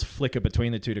 So it just flicker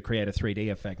between the two to create a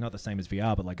 3D effect. Not the same as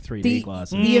VR, but like 3D the,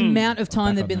 glasses. the amount of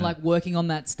time Back they've on been that. like working on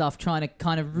that stuff, trying to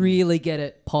kind of really get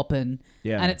it popping.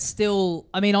 Yeah. And it's still,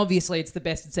 I mean, obviously it's the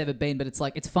best it's ever been, but it's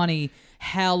like, it's funny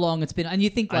how long it's been. And you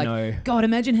think I like, know. God,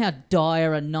 imagine how dire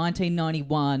a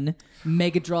 1991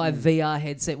 Mega Drive VR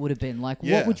headset would have been. Like,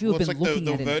 what would you have it's been like looking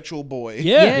the at? Virtual Boy.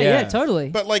 Yeah, Yeah. totally.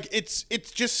 But like it's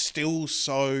just still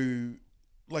so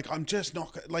like I'm just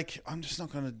not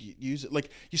going to use it. Like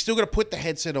you still got to put the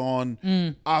headset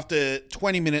on. After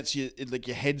 20 minutes your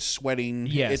head's sweating.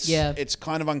 Yes. It's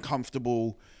kind of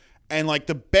uncomfortable. And like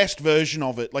the best version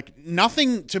of it, like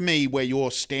nothing to me where you're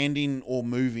standing or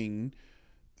moving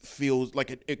feels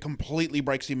like it completely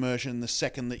breaks the immersion the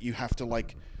second that you have to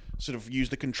like sort of use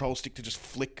the control stick to just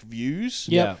flick views.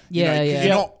 Yeah. You know, 'cause Yeah.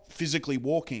 you're not physically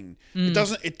walking. It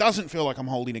doesn't feel like I'm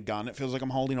holding a gun. It feels like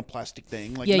I'm holding a plastic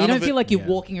thing. Like Yeah, you none don't of feel it- like you're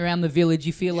walking around the village.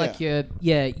 You feel like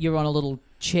you're on a little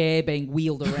chair being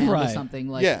wheeled around or Right. something.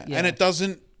 Like, and it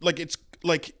doesn't like it's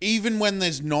like even when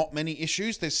there's not many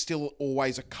issues, there's still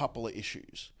always a couple of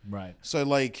issues. Right. So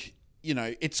like, you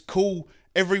know, it's cool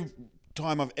every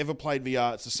time I've ever played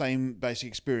VR, it's the same basic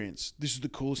experience. This is the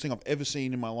coolest thing I've ever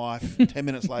seen in my life. 10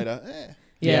 minutes later,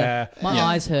 Yeah. My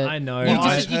eyes hurt. I know. You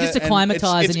My just, you just And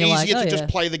acclimatise and you're like, it's easier oh, to yeah. just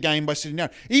play the game by sitting down.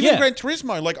 Even Gran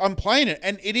Turismo, like I'm playing it,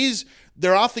 and it is.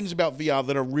 There are things about VR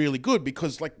that are really good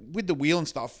because, like with the wheel and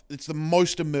stuff, it's the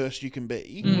most immersed you can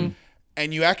be,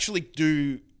 and you actually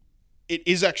do. It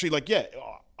is actually like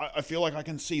I feel like I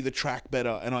can see the track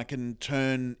better and I can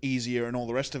turn easier and all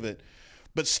the rest of it,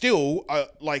 but still,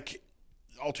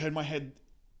 I'll turn my head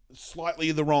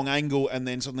slightly the wrong angle and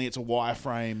then suddenly it's a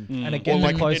wireframe. And again,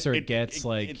 Or the closer it gets,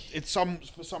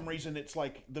 for some reason it's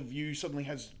like the view suddenly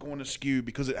has gone askew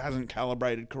because it hasn't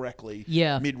calibrated correctly.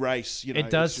 Yeah. Mid race, you know, it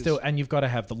does it's still, just- and you've got to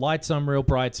have the lights on real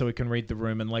bright so we can read the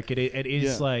room, and like it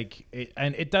is like,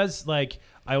 and it does like.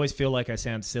 I always feel like I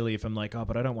sound silly if I'm like, oh,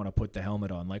 but I don't want to put the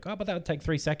helmet on. Like, oh, but that would take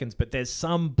 3 seconds. But there's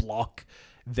some block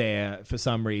there for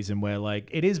some reason where like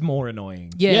it is more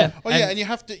annoying. Yeah. and you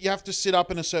have to sit up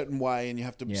in a certain way, and you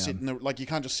have to sit in the you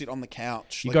can't just sit on the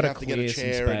couch. You Like, gotta have to get a clear some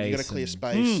chair and you got to space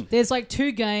clear and- space. There's like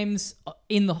 2 games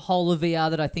in the whole of VR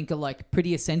that I think are like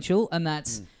pretty essential, and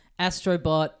that's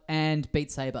Astrobot and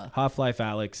Beat Saber. Half-Life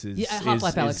Alex is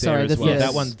Half-Life is Alex, there sorry, as that's-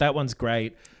 well. yes. That one's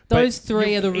great. Those But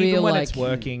 3 are the real, even when like- it's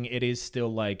working, it is still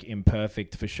like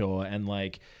imperfect for sure, and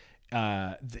like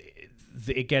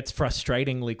it gets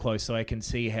frustratingly close. So I can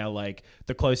see how like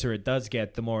the closer it does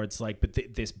get, the more it's like, but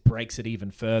this breaks it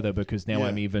even further because now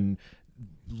I'm even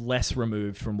less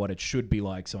removed from what it should be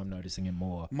like, so I'm noticing it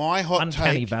more. My hot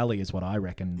Uncanny take. Valley is what I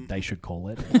reckon they should call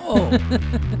it.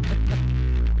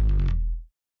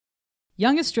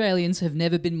 Young Australians have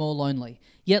never been more lonely,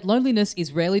 yet loneliness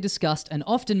is rarely discussed and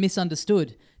often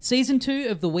misunderstood. Season 2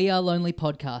 of the We Are Lonely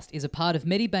podcast is a part of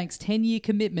Medibank's 10-year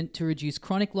commitment to reduce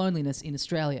chronic loneliness in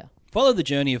Australia. Follow the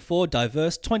journey of 4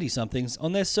 diverse 20-somethings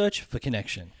on their search for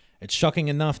connection. It's shocking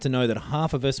enough to know that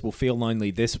half of us will feel lonely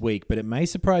this week, but it may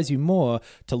surprise you more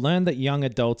to learn that young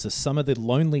adults are some of the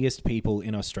loneliest people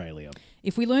in Australia.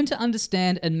 If we learn to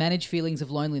understand and manage feelings of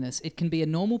loneliness, it can be a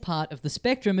normal part of the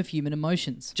spectrum of human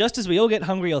emotions. Just as we all get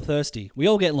hungry or thirsty, we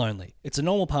all get lonely. It's a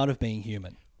normal part of being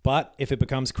human. But if it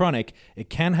becomes chronic, it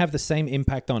can have the same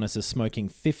impact on us as smoking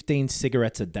 15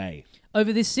 cigarettes a day.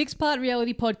 Over this 6-part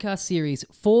reality podcast series,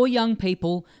 4 young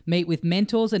people meet with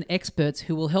mentors and experts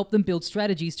who will help them build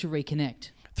strategies to reconnect.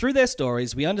 Through their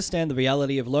stories, we understand the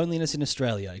reality of loneliness in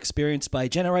Australia, experienced by a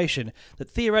generation that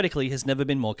theoretically has never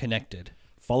been more connected.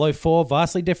 Follow 4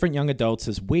 vastly different young adults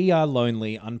as We Are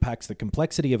Lonely unpacks the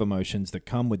complexity of emotions that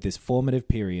come with this formative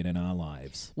period in our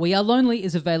lives. We Are Lonely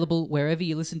is available wherever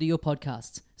you listen to your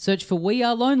podcasts. Search for We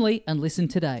Are Lonely and listen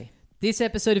today. This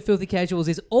episode of Filthy Casuals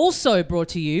is also brought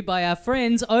to you by our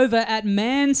friends over at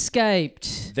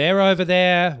Manscaped. They're over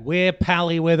there, we're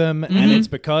pally with them, and it's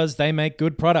because they make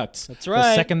good products. That's right.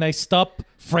 The second they stop,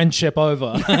 friendship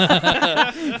over.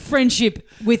 Friendship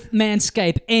with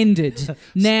Manscaped ended.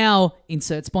 Now,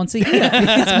 insert sponsor here.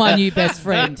 It's my new best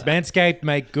friend. Manscaped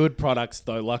make good products,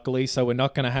 though, luckily, so we're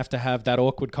not going to have that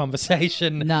awkward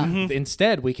conversation. No.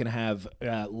 Instead, we can have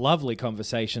lovely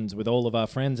conversations with all of our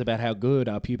friends about how good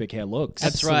our pubic hair looks.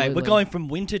 That's right. We're Absolutely. going from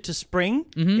winter to spring.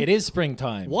 It is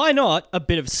springtime. Why not a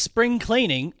bit of spring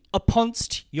cleaning upon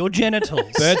your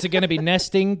genitals? Birds are going to be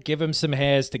nesting. Give them some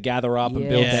hairs to gather up and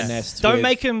build their nests.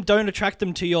 Don't attract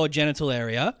them to your genital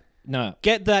area. No.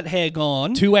 Get that hair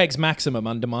gone. 2 eggs maximum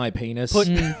under my penis.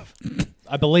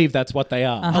 I believe that's what they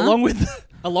are. Along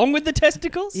with the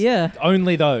testicles? Yeah.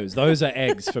 Only those. Those are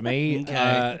eggs for me.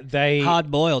 Okay. They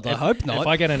Hard boiled, I hope not. If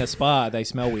I get in a spa, they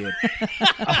smell weird.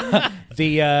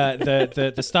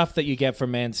 The stuff that you get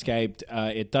from Manscaped,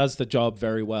 it does the job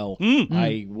very well.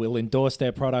 I will endorse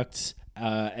their products.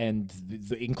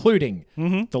 Including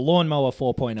the Lawnmower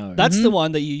 4.0. That's the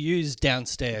one that you use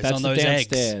downstairs That's on the those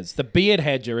downstairs. eggs. The beard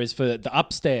hedger is for the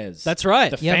upstairs. That's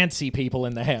right. The fancy people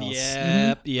in the house.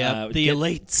 Yep. The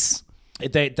elites.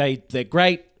 They're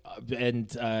great, and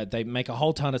they make a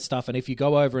whole ton of stuff. And if you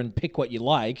go over and pick what you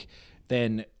like,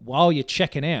 then while you're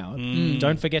checking out,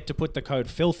 don't forget to put the code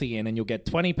FILTHY in, and you'll get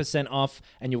 20% off,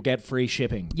 and you'll get free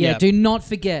shipping. Yeah, Yep. do not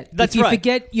forget. That's if you right.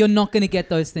 forget, you're not going to get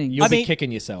those things. You'll be kicking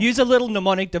yourself. Use a little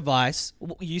mnemonic device.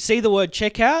 You see the word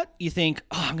checkout, you think,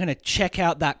 oh, I'm going to check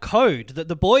out that code that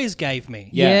the boys gave me.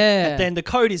 Yeah. Yeah. And then the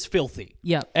code is filthy.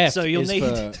 Yep. F So you'll is need...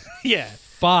 for yeah.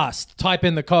 fast, type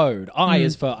in the code. I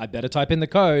is for I better type in the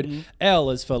code.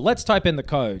 L is for let's type in the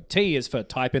code. T is for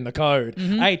type in the code.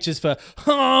 H is for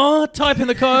type in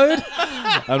the code.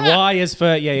 And Y is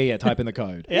for type in the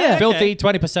code. Filthy,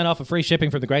 20% off of free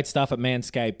shipping from the great stuff at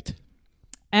Manscaped.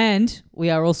 And we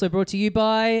are also brought to you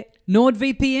by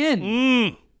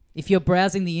NordVPN. If you're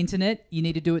browsing the internet, you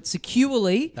need to do it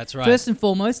securely. That's right. First and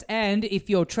foremost. And if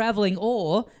you're traveling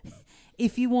or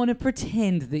if you want to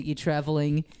pretend that you're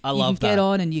traveling, you can get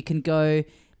on and you can go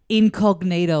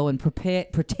incognito and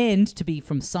pretend to be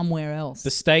from somewhere else. The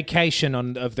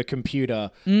staycation of the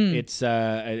computer. It's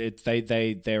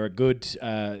they're a good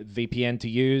VPN to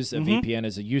use. A VPN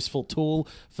is a useful tool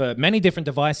for many different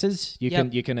devices. You can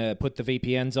put the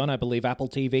VPNs on. I believe Apple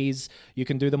TVs you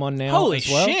can do them on now. Holy as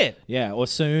well. shit! Yeah, or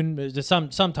soon,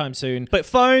 sometime soon. But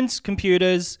phones,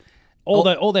 computers, all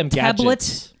them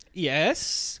tablets. gadgets.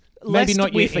 Yes. Maybe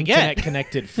not your forget.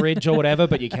 internet-connected fridge or whatever,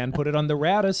 but you can put it on the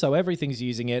router, so everything's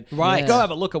using it. Right. Yeah. Go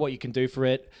have a look at what you can do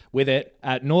with it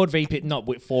at NordVPN.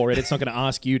 Not for it. It's not going to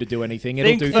ask you to do anything.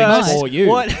 It'll do things for you.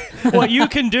 What you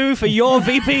can do for your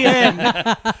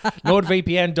VPN.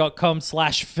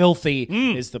 NordVPN.com/filthy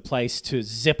is the place to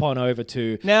zip on over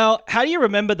to. Now, how do you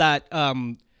remember that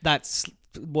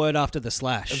word after the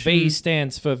slash? V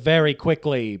stands for very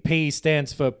quickly. P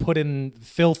stands for put in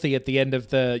filthy at the end of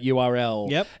the URL.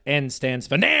 Yep. N stands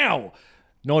for now.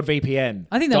 NordVPN.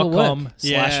 I think that will work.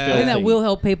 /filthy. I think that will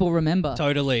help people remember.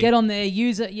 Totally. Get on there,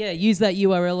 use it. Yeah, use that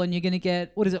URL, and you're going to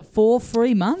get 4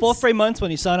 free months? 4 free months when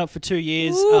you sign up for 2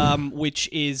 years, which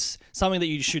is something that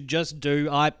you should just do.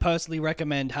 I personally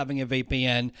recommend having a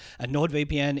VPN, and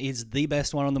NordVPN is the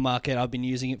best one on the market. I've been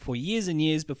using it for years and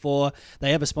years before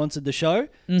they ever sponsored the show.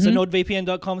 So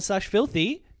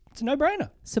NordVPN.com/filthy. It's a no-brainer.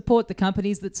 Support the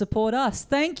companies that support us.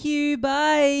 Thank you.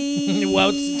 Bye.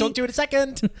 Well, talk to you in a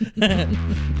second.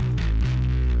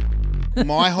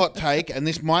 My hot take, and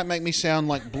this might make me sound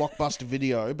like Blockbuster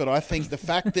Video, but I think the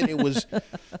fact that it was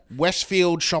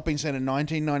Westfield Shopping Centre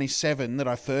 1997 that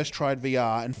I first tried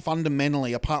VR, and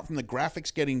fundamentally, apart from the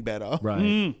graphics getting better,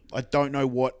 Right. I don't know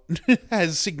what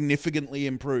has significantly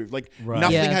improved. Like,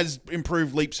 nothing has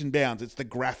improved leaps and bounds. It's the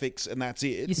graphics, and that's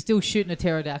it. You're still shooting a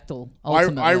pterodactyl,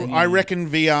 ultimately. I reckon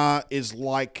VR is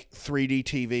like 3D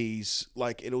TVs.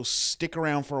 Like, it'll stick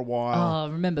around for a while.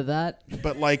 Oh, remember that.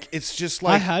 But, like, it's just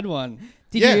like... I had one.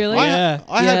 Did you really? I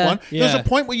had one. Yeah. There was a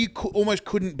point where you almost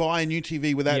couldn't buy a new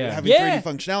TV without it having Yeah. 3D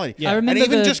functionality. I remember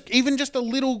and even just a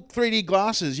little 3D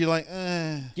glasses, you're like,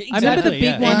 I remember the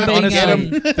big one being...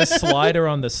 Honestly, the slider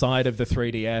on the side of the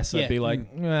 3DS, I'd be like,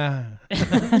 I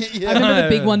remember the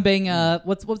big one being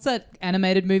what's that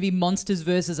animated movie, Monsters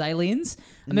vs. Aliens?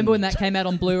 I remember when that came out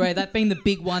on Blu-ray, that being the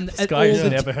big one. This guy's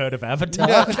never heard of Avatar.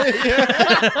 Who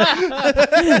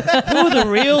are the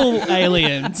real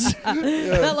aliens?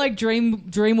 That like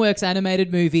DreamWorks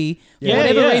animated movie. For Yeah,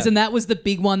 whatever yeah. reason, that was the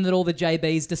big one that all the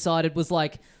JBs decided was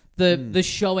like the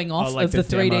showing off like of the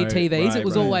 3D demo. TVs. Right, it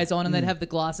was right. always on, and they'd have the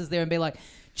glasses there and be like,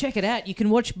 check it out. You can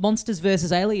watch Monsters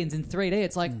vs. Aliens in 3D.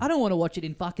 It's like, I don't want to watch it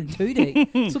in fucking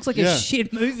 2D. This looks like a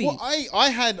shit movie. Well, I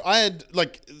had an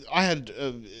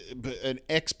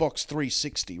Xbox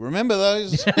 360. Remember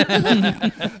those? No,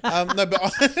 but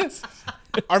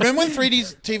I remember when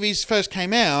 3D TVs first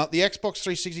came out, the Xbox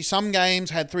 360, some games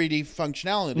had 3D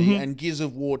functionality, and Gears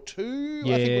of War 2,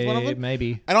 I think was one of them.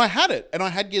 Maybe. And I had it, and I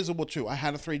had Gears of War 2. I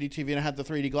had a 3D TV, and I had the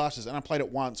 3D glasses, and I played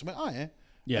it once. I went, oh,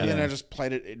 yeah. And then I just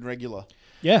played it in regular.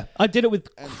 Yeah, I did it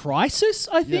with Crisis,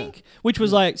 I think, which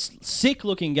was like sick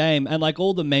looking game, and like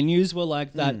all the menus were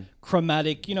like that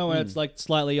chromatic, you know, where it's like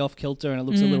slightly off kilter and it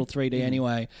looks a little 3D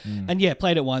anyway. And yeah,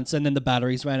 played it once, and then the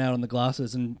batteries ran out on the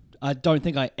glasses, and I don't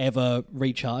think I ever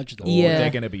recharged them. Yeah. They're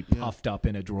going to be puffed up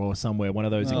in a drawer somewhere. One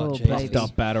of those puffed baby.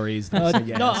 up batteries. That set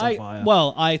your house on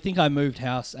fire. I think I moved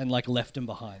house and like left them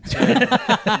behind. So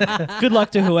good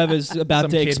luck to whoever's about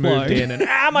Some to kid explode. moved in and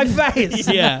my face.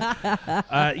 Yeah.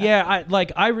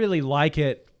 I really like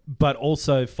it, but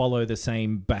also follow the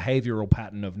same behavioral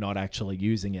pattern of not actually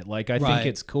using it. Like I think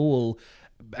it's cool,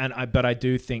 but I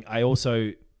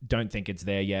also don't think it's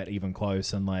there yet, even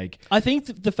close. And like, I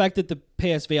think the fact that the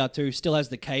PSVR 2 still has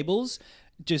the cables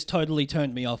just totally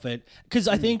turned me off it. Because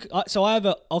I think, so I have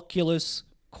an Oculus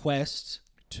Quest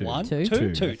Two. 1? Two.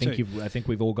 I think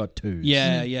we've all got twos.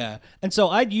 Yeah, yeah. And so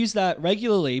I'd use that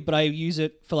regularly, but I use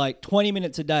it for like 20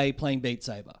 minutes a day playing Beat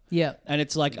Saber. Yeah. And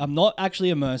it's like, I'm not actually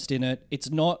immersed in it. It's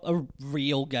not a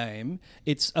real game.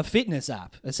 It's a fitness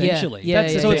app, essentially. Yeah,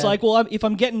 So yeah. it's like, well, if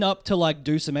I'm getting up to like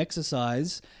do some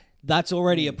exercise, that's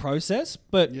already a process.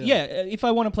 But yeah, if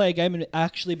I want to play a game and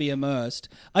actually be immersed,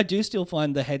 I do still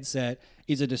find the headset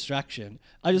is a distraction.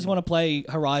 I just want to play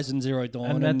Horizon Zero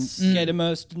Dawn and get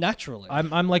immersed naturally.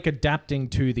 I'm like adapting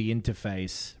to the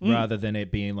interface rather than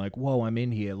it being like, whoa, I'm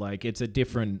in here. Like it's a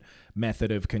different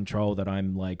method of control that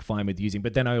I'm like fine with using.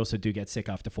 But then I also do get sick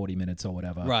after 40 minutes or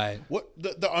whatever. Right. What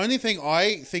the only thing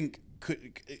I think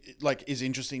is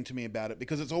interesting to me about it,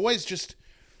 because it's always just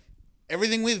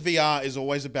everything with VR is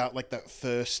always about like that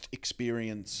first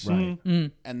experience, right?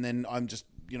 And then I'm just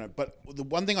but the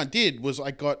one thing I did was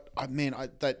I got that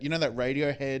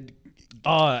Radiohead.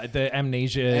 Oh, the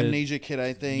amnesia kit,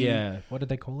 I think. Yeah. What did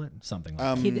they call it? Something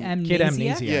like Kid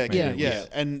Amnesia. Yeah.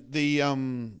 And the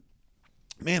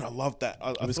man, I loved that.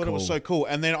 I thought it was so cool.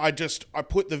 And then I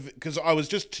put because I was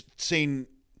just seeing,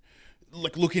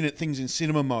 like, looking at things in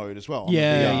cinema mode as well.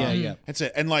 Yeah. That's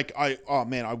it. And like I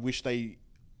wish they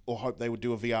or hope they would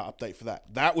do a VR update for that.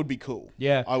 That would be cool.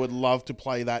 Yeah. I would love to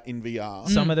play that in VR.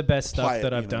 Some of the best stuff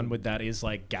that I've done with that is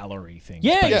like gallery things.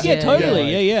 Yeah,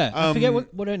 totally. Yeah. I forget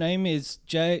what her name is.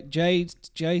 J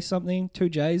something, 2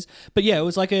 J's. But yeah, it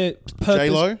was like a purpose.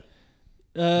 J-Lo?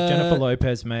 Jennifer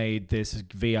Lopez made this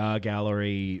VR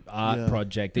gallery art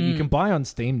project that you can buy on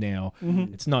Steam now.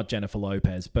 It's not Jennifer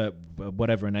Lopez, but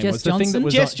whatever her name was. The thing that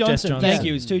was Jess Johnson. Thank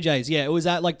you. It was 2 J's. Yeah, it was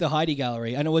at like the Heidi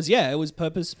Gallery, and it was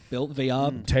purpose built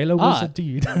VR. Taylor was a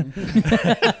dude. I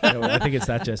think it's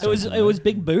that Jess Johnson. It was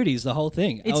big booties, the whole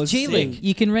thing. It's Geely.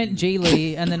 You can rent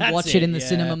Geely and then watch it in the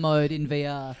cinema mode in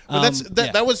VR. But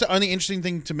that was the only interesting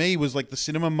thing to me was like the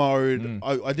cinema mode.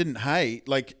 I didn't hate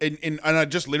and I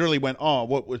just literally went,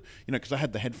 what would because I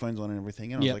had the headphones on and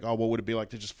everything, and I was like, what would it be like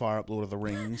to just fire up Lord of the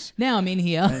Rings? Now I'm in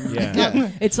here.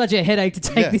 It's such a headache to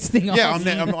take this thing off. Yeah,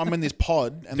 I'm in this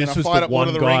pod, and then I fired up Lord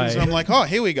of the Rings, and I'm like,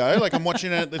 here we go. Like I'm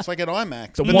watching it. It's like at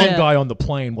IMAX. The one guy on the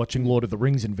plane watching Lord of the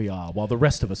Rings in VR, while the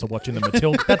rest of us are watching the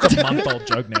Matilda. That's a month-old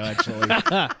joke now, actually.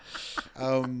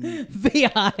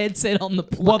 VR headset on the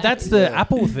plane. Well, that's the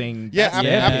Apple thing.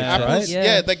 Apple's,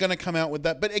 right? they're going to come out with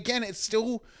that. But again, it's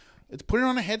putting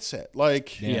on a headset.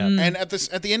 Like, and at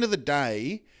the end of the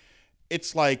day,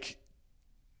 it's like,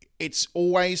 it's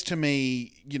always to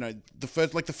me, the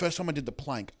first time I did the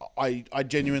plank, I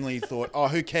genuinely thought,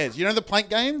 who cares? You know the plank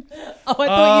game? I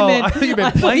thought you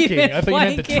meant planking. I thought you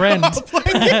meant the trend. I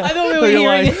thought we were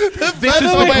hearing this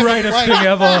is the greatest thing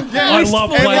ever. I love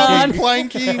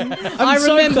planking. I'm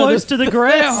so close to the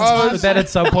ground. Then at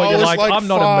some point you're like, I'm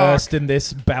not immersed in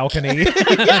this balcony.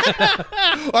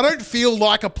 I don't feel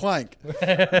like a plank.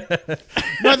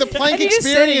 No, the plank you experience. Just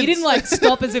said it. You didn't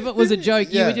stop as if it was a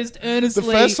joke. You were just earnestly,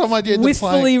 the first time I did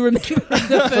wistfully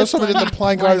the first time I did the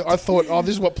plank, I thought,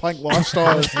 this is what plank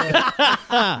lifestyle is.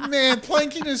 Man,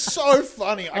 planking is so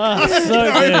funny. For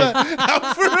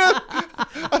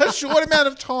a short amount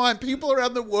of time, people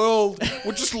around the world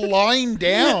were just lying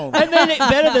down. And then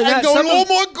better than that, going, oh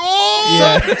my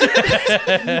God!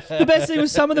 The best thing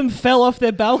was some of them fell off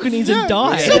their balconies and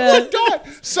died. Someone died.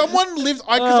 Someone lived.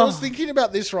 Because I was thinking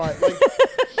about this, right?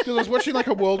 Because I was watching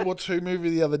a World War II movie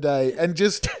the other day, and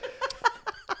just.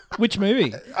 Which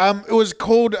movie? It was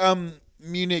called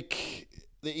Munich,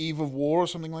 the Eve of War, or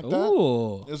something like that.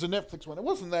 Ooh. It was a Netflix one. It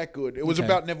wasn't that good. It was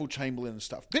about Neville Chamberlain and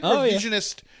stuff. Bit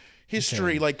revisionist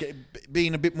history, like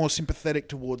being a bit more sympathetic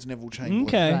towards Neville Chamberlain.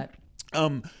 Okay.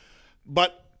 Right.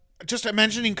 But just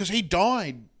imagining, because he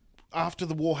died after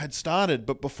the war had started,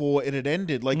 but before it had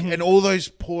ended, and all those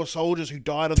poor soldiers who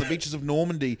died on the beaches of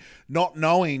Normandy, not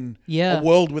knowing a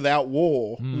world without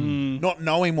war, not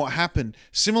knowing what happened.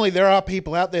 Similarly, there are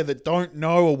people out there that don't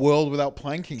know a world without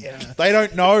planking. They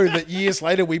don't know that years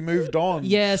later we moved on.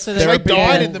 Yeah, so they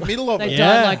died in the middle of it. They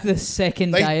died the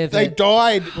second day of it. They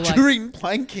died during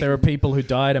planking. There are people who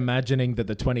died imagining that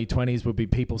the 2020s would be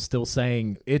people still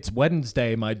saying, "It's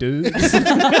Wednesday, my dudes."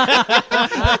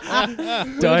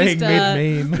 Dying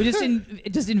mid-meme. We're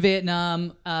just in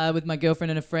Vietnam with my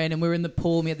girlfriend and a friend, and we were in the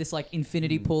pool, and we had this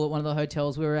infinity pool at one of the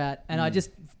hotels we were at, and I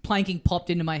just planking popped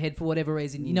into my head for whatever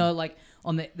reason. There's the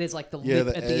lip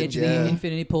at the edge of the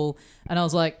infinity pool, and I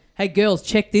was like, hey girls,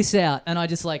 check this out, and I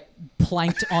just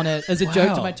planked on it as a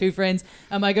joke to my two friends,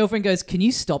 and my girlfriend goes, can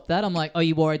you stop that? I'm like, are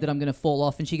you worried that I'm going to fall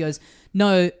off? And she goes,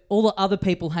 no, all the other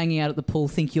people hanging out at the pool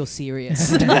think you're serious.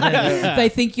 They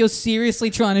think you're seriously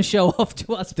trying to show off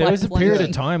to us. There was a period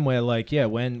of time where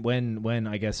when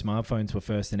I guess smartphones were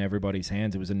first in everybody's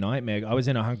hands, it was a nightmare. I was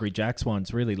in a Hungry Jack's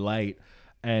once really late,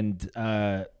 and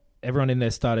everyone in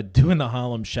there started doing the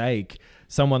Harlem Shake.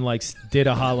 Someone did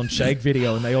a Harlem Shake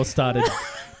video, and they all started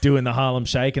doing the Harlem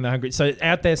Shake and the Hungry. So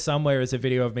out there somewhere is a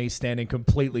video of me standing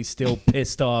completely still,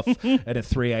 pissed off at a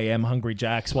 3 a.m. Hungry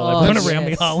Jack's while I run around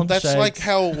the Harlem Shake. That's like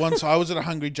how once I was at a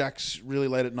Hungry Jack's really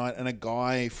late at night, and a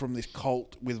guy from this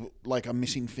cult with like a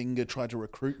missing finger tried to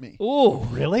recruit me. Oh,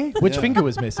 really? Which finger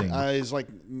was missing? He's like,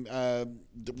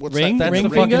 what's Ring? that? That's Ring the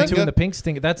finger? fucking two in the pink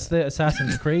stinger. That's the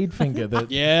Assassin's Creed finger.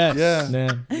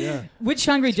 Yeah. Which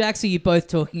Hungry Jacks are you both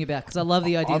talking about? Because I love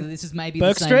the idea that this is maybe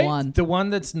Burke the same Street? one. The one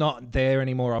that's not there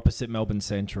anymore opposite Melbourne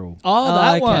Central. Oh,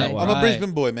 that okay. one. I'm a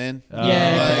Brisbane boy, man.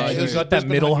 Yeah, You've got that Brisbane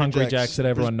middle Hungry Hungry Jacks that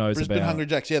everyone knows Brisbane about. Hungry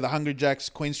Jacks, the Hungry Jacks,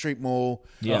 Queen Street Mall,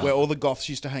 Yeah. where all the goths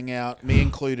used to hang out, me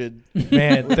included.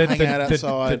 Man, hang out the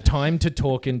outside. time to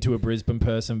talk into a Brisbane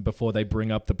person before they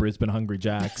bring up the Brisbane Hungry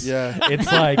Jacks. Yeah.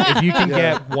 It's like if you can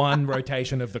get one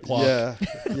rotation of the clock. Yeah.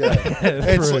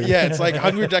 It's like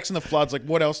Hungry Jacks and the Floods. Like,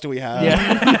 what else do we have?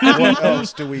 Yeah. What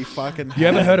else do we fucking? You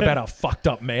ever heard about our fucked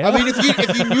up mayor? I mean,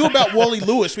 if you knew about Wally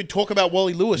Lewis, we'd talk about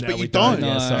Wally Lewis, No, but we you don't. don't.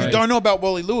 Yeah, sorry. You don't know about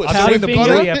Wally Lewis. I've So seen we've the got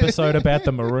Bluey to- episode about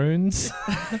the Maroons.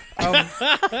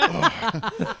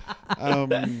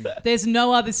 There's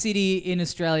no other city in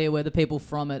Australia where the people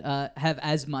from it have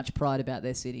as much pride about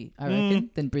their city, I reckon,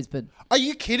 than Brisbane. Are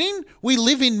you kidding? We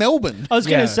live in Melbourne. I was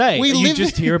going to say. We you live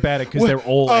just in- hear about it because they're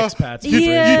all expats. from Yeah.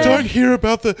 You Brisbane. don't hear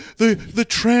about the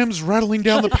trams rattling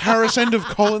down the Paris end of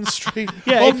Collins Street.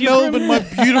 Yeah, Oh, if you're Melbourne, my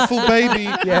beautiful baby.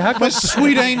 how My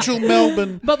sweet angel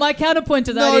Melbourne. But my counterpoint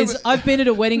to that No, is but- I've been at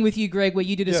a wedding with you, Greg, where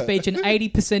you did a Yeah. speech and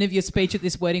 80% of your speech at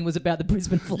this wedding was about the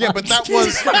Brisbane Floods. Yeah, but that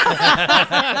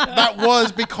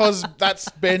was because that's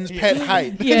Ben's pet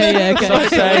hate. Yeah, okay. Some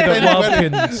say that Ben love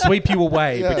Wedding. can sweep you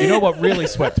away, but you know what really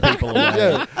swept people away?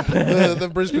 Yeah, the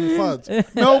Brisbane floods.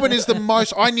 Melbourne is the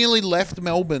most. I nearly left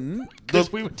Melbourne.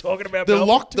 Because we were talking about The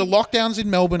Melbourne. lockdowns in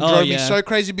Melbourne Oh, drove me yeah. so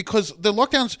crazy because the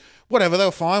lockdowns, whatever, they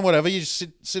were fine, whatever, you just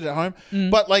sit at home.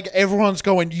 But like everyone's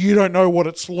going, you don't know what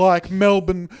it's like,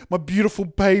 Melbourne, my beautiful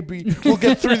baby, we'll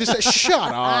get through this.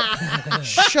 Shut up.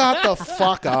 Shut the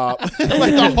fuck up.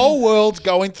 Like the whole world's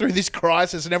going through this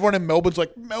crisis and everyone in Melbourne's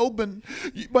like, Melbourne,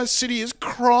 my city is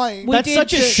crying. That's did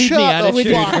such a just- Sydney Shut the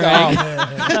attitude, fuck Greg.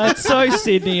 up. That's so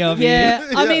Sydney of you. Yeah,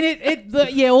 I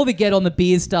mean, all the get on the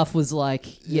beer stuff was like,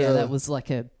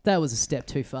 that was a step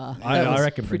too far. I That was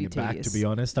reckon bring pretty it back, to tedious. be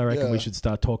honest. I reckon Yeah. we should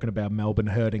start talking about Melbourne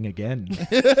hurting again.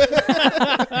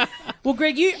 Well,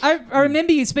 Greg, I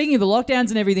remember you speaking of the lockdowns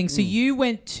and everything. So you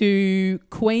went to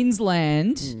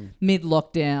Queensland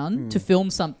mid-lockdown to film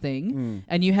something,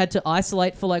 and you had to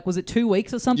isolate for was it 2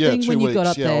 weeks or something when you got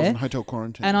up I was there? in hotel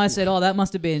quarantine. And I said, "Oh, that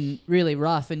must have been really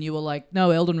rough." And you were like, "No,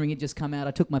 Elden Ring had just come out.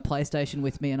 I took my PlayStation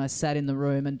with me, and I sat in the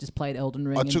room and just played Elden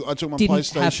Ring. I took my didn't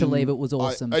PlayStation. have to leave. It was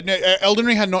awesome." No, Elden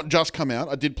Ring had not just come out.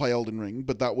 I did play Elden Ring,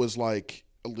 but that was like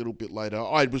a little bit later.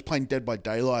 I was playing Dead by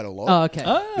Daylight a lot. Oh, okay.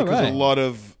 Oh, because right. a lot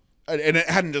of, and it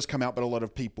hadn't just come out, but a lot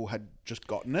of people had just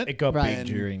gotten it. It got Right. big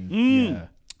during, yeah.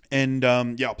 And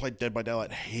I played Dead by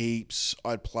Daylight heaps.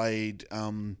 I played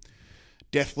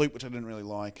Deathloop, which I didn't really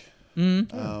like.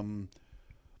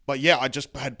 But yeah, I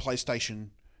just had PlayStation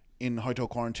in hotel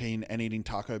quarantine and eating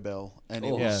Taco Bell, and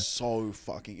it was so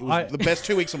fucking. It was the best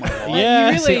 2 weeks of my life. Yeah. You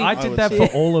really- See, I did would that say.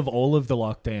 for all of the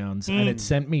lockdowns, and it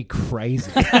sent me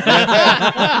crazy.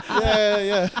 yeah.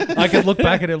 I could look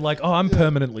back at it like, oh, I'm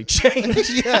permanently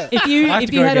changed. Yeah. If you I have if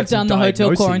to you go had get have done the some hotel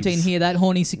diagnoses. quarantine here, that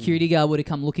horny security guard would have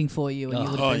come looking for you, and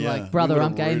you would have been yeah. like, "Brother, We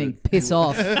I'm would've gaming. rooted. Piss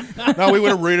off." No, we would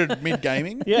have rooted mid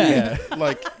gaming. Yeah.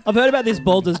 Like I've heard about this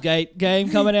Baldur's Gate game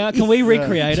coming out. Can we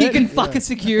recreate You it? can fuck a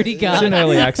security It's guard. in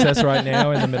early access right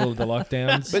now in the middle of the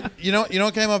lockdowns. But you know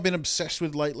what game I've been obsessed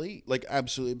with lately? Like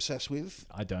absolutely obsessed with?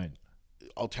 I don't.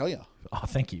 I'll tell you. Oh,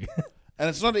 thank you. And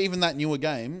it's not even that newer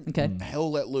game. Okay. Hell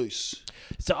Let Loose.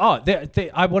 So,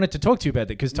 I wanted to talk to you about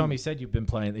that because Tommy said you've been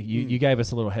playing. You gave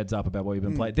us a little heads up about what you've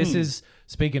been playing. This is,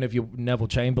 speaking of your Neville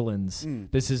Chamberlains,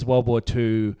 this is World War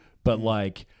II, but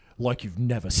like you've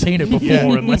never seen it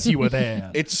before unless you were there.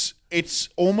 It's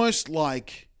almost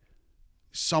like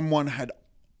someone had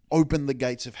opened the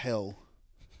gates of hell,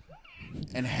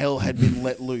 and hell had been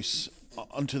let loose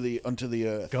onto the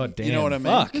earth. God damn. You know what I mean?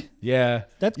 Fuck. Yeah.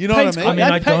 That You know what I paints- mean? I mean,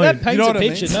 I that don't. That paints You know a what I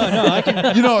mean? picture. No, I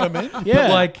can. You know what I mean? Yeah. But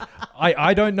like,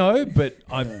 I don't know, but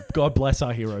God bless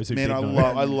our heroes who Man, did I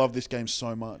know. love this game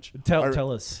so much.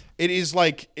 Tell us. It is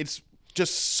like it's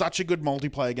just such a good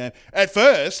multiplayer game. At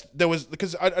first, there was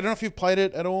because I don't know if you've played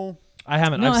it at all. I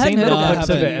haven't. No, I I've seen hadn't little heard clips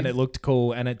of of it. it, and it looked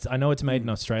cool. And I know it's made in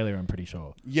Australia. I'm pretty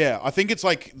sure. Yeah, I think it's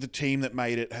like the team that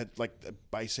made it had like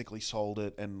basically sold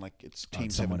it, and like it's Team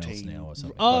Someone 17 else now or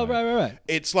something. Oh, right.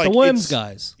 It's like The Worms it's-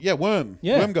 guys. Yeah, Worm.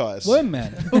 Yeah. Worm guys. Worm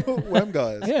man. Worm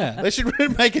guys. Yeah. They should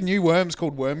make a new Worms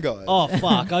called Worm guys. Oh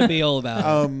fuck! I'd be all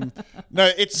about. it. No,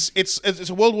 it's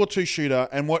a World War II shooter,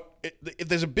 and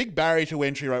there's a big barrier to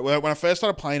entry, right? When I first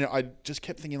started playing it, I just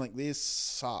kept thinking like, this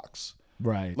sucks.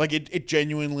 Right. Like it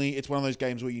genuinely, it's one of those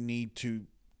games where you need to,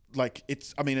 like, it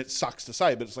sucks to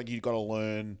say, but it's like you got to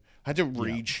learn. I had to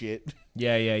read shit.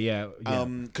 Yeah.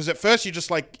 Because at first you're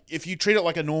just like, if you treat it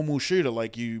like a normal shooter,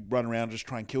 like you run around just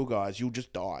try and kill guys, you'll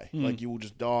just die. Like you will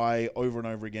just die over and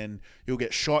over again. You'll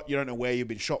get shot. You don't know where you've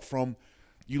been shot from.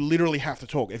 You literally have to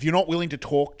talk. If you're not willing to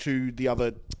talk to the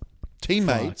other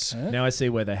teammates, now I see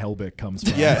where the Hellbert comes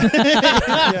from.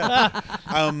 Yeah.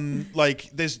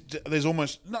 Like there's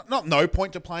almost not no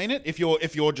point to playing it if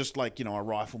you're just like, you know, a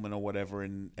rifleman or whatever,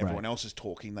 and everyone else is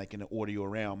talking, they can order you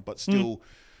around, but still.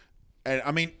 And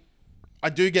I mean, I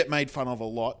do get made fun of a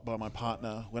lot by my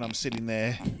partner when I'm sitting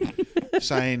there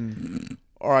saying,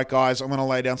 "All right, guys, I'm going to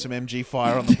lay down some MG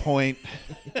fire on the point.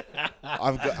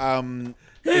 I've got,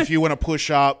 if you want to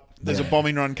push up, there's a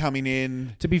bombing run coming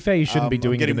in." To be fair, you shouldn't be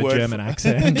doing it in the German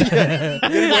accent.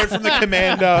 Getting word from the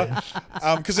commander,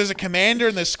 because there's a commander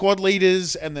and there's squad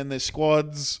leaders and then there's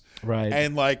squads. Right.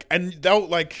 And they'll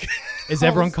like. Is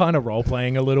everyone kind of role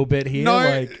playing a little bit here?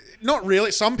 No, not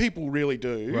really. Some people really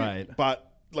do. Right.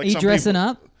 But like, Are you dressing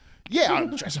up? Yeah, I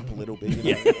dress up a little bit.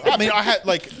 You know? I mean, I had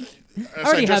like. I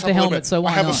already have the helmet, so why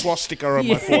I have not? a swastika on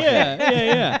my forehead.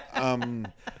 Yeah.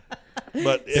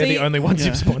 But they're the only ones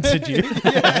who've sponsored you. It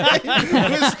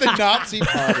was the Nazi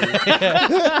party.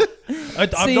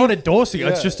 I'm not endorsing it.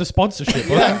 It's just a sponsorship.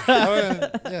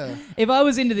 Yeah. If I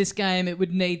was into this game, it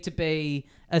would need to be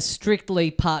a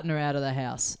strictly partner out of the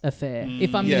house affair.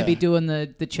 If I'm going to be doing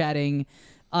the chatting,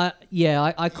 I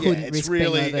couldn't risk being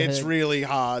overheard. It's really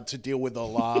hard to deal with the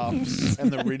laughs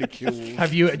and the ridicule.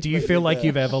 Do you feel like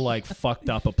you've ever like fucked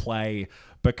up a play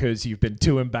because you've been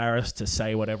too embarrassed to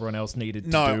say what everyone else needed to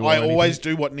do? No, I always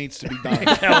do what needs to be done.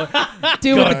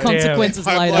 Deal with the consequences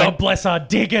later. God bless our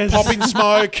diggers. Popping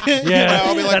smoke. Yeah,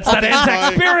 I'll be like, that's that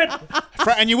Anzac spirit.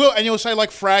 And you'll say like,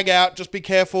 frag out, just be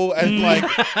careful, and like,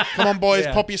 come on boys,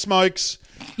 pop your smokes.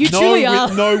 You truly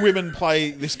are. No women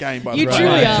play this game, by the way. You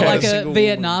truly are like a single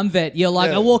Vietnam vet. You're like,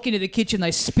 Yeah. I walk into the kitchen,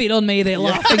 they spit on me, they're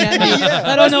laughing at me.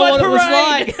 I don't know what it was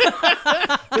like.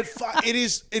 But it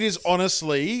is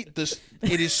honestly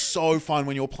it is so fun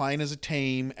when you're playing as a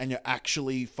team and you're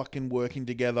actually fucking working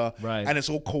together, right? And it's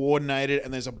all coordinated,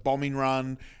 and there's a bombing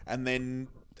run, and then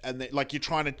like you're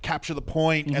trying to capture the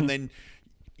point, and then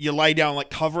you lay down like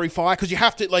cover fire, because you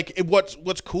have to like.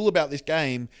 What's cool about this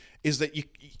game is that you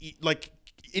like.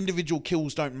 Individual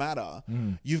kills don't matter.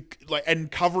 You've like,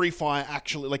 and cover fire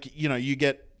actually, like, you know, you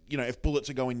get, you know, if bullets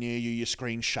are going near you, your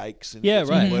screen shakes and it's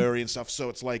blurry and stuff. So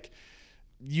it's like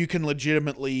you can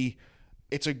legitimately,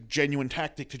 it's a genuine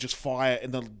tactic to just fire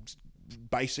in the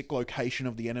basic location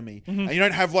of the enemy, and you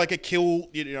don't have like a kill.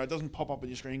 You know, it doesn't pop up on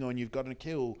your screen going, "You've gotten a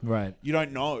kill." Right. You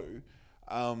don't know.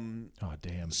 Oh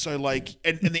damn! So like,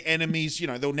 and the enemies, you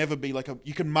know, there'll never be like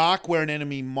you can mark where an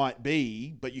enemy might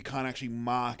be, but you can't actually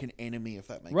mark an enemy, if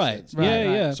that makes sense.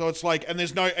 Yeah. So it's like, and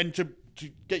there's no, and to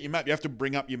get your map, you have to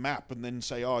bring up your map and then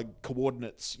say, oh,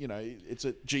 coordinates, you know, it's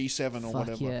at G7 or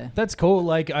whatever. Yeah. That's cool.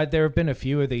 Like there have been a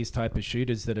few of these type of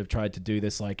shooters that have tried to do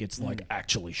this. Like it's like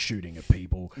actually shooting at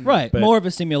people. Right. But more of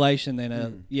a simulation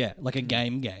than like a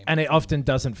game. And it often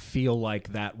doesn't feel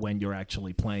like that when you're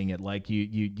actually playing it. Like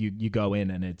you go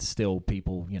in and it's still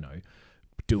people, you know,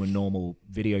 doing normal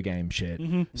video game shit.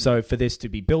 So for this to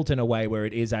be built in a way where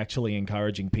it is actually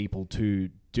encouraging people to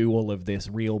do all of this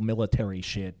real military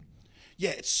shit.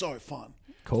 Yeah, it's so fun.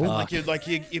 Cool. And you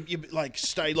like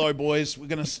stay low, boys. We're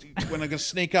gonna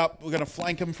sneak up. We're gonna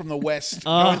flank them from the west,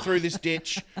 going through this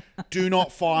ditch. Do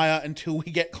not fire until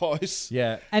we get close.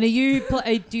 Yeah. And do you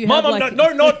have Mum, like... no,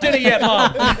 not dinner yet,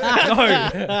 Mum.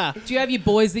 No. Do you have your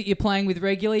boys that you're playing with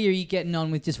regularly, or are you getting on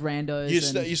with just randos?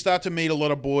 You start to meet a lot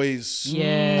of boys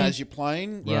as you're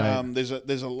playing. Yeah. There's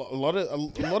a lot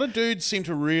of dudes seem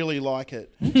to really like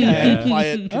it and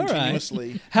play it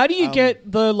continuously. Right. How do you get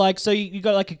the like? So you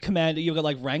got like a commander. You've got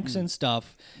like ranks and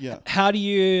stuff. Yeah. How do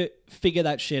you figure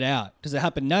that shit out? Does it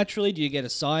happen naturally? Do you get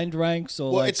assigned ranks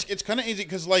or? Well, like... it's kind of easy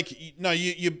because like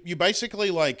you basically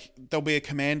like there'll be a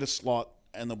commander slot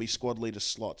and there'll be squad leader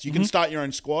slots. You can start your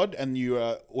own squad and you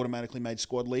are automatically made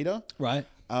squad leader. Right.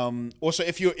 Also,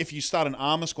 if you start an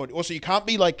armor squad, also you can't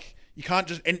be like. You can't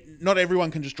just, and not everyone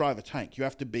can just drive a tank. You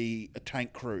have to be a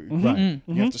tank crew. Right.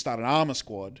 You have to start an armor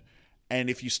squad, and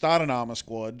if you start an armor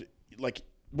squad, like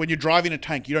when you're driving a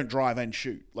tank, you don't drive and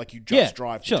shoot. Like, you just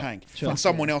drive the tank. Sure. And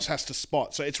someone else has to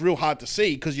spot. So it's real hard to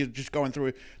see because you're just going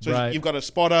through. So you've got a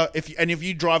spotter. If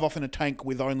you drive off in a tank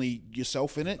with only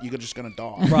yourself in it, you're just going to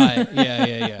die. Right.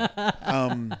 Yeah.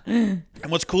 And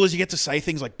what's cool is you get to say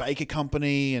things like Baker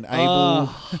Company and Able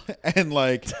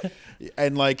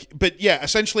but yeah,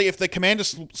 essentially if the commander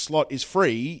slot is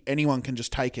free, anyone can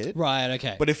just take it. Right.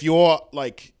 Okay. But if you're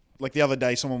like the other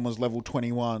day, someone was level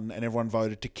 21 and everyone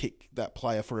voted to kick that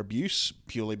player for abuse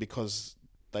purely because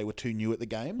they were too new at the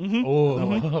game.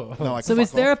 Mm-hmm. So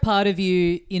is there a part of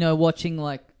you, watching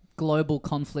like global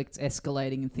conflicts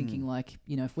escalating and thinking like,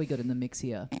 if we got in the mix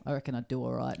here, I reckon I'd do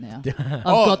all right now. I've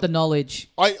got the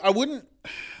knowledge. I wouldn't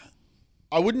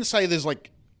say there's like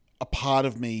a part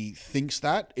of me thinks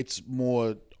that. It's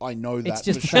more I know that it's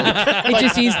just for sure. It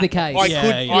just is the case.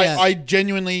 I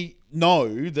genuinely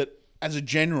know that as a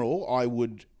general, I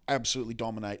would absolutely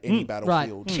dominate any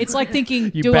battlefield. Right. It's like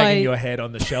thinking, you banging your head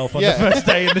on the shelf on the first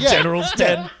day in the general's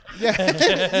den.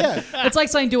 Yeah. It's like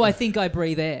saying, do I think I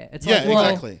breathe air? It's like,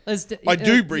 exactly. I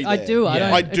do breathe air. I do.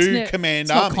 Yeah. I do command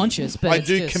it's armies. Not conscious, but I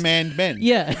do command men.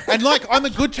 Yeah. And like, I'm a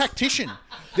good tactician.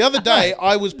 The other day,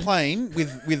 I was playing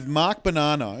with Mark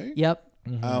Bonanno. Yep.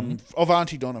 Of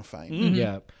Auntie Donna fame. Mm-hmm.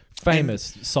 Yeah.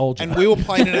 Famous soldier. And we were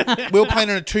playing in a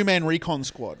 2-man recon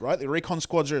squad, right? The recon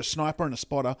squads are a sniper and a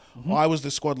spotter. Mm-hmm. I was the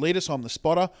squad leader, so I'm the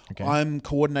spotter. Okay. I'm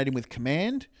coordinating with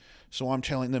command. So I'm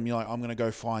telling them, I'm going to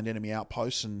go find enemy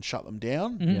outposts and shut them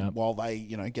down while they,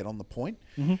 get on the point.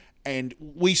 Mm-hmm. And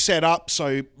we set up,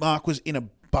 so Mark was in a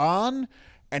barn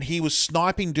and he was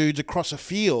sniping dudes across a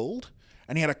field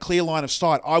and he had a clear line of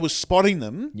sight. I was spotting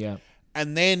them. Yeah.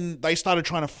 And then they started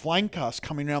trying to flank us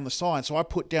coming around the side. So I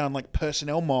put down like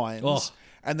personnel mines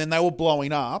and then they were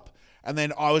blowing up. And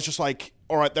then I was just like,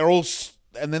 all right, they're all...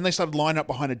 And then they started lining up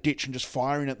behind a ditch and just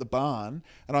firing at the barn.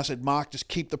 And I said, Mark, just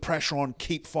keep the pressure on,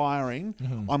 keep firing.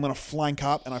 Mm-hmm. I'm going to flank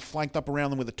up. And I flanked up around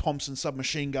them with a Thompson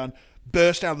submachine gun,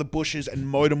 burst out of the bushes and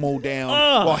mowed them all down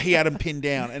while he had them pinned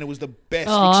down. And it was the best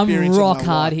experience I'm rock of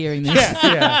my hard life. hearing this.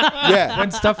 Yeah.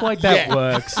 When stuff like that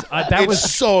works, that was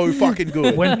so fucking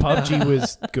good. When PUBG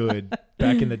was good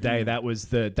back in the day, that was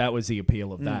the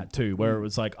appeal of that too, where it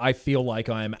was like, I feel like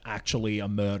I am actually a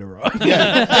murderer.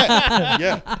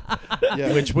 Yeah.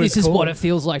 Which was this is what it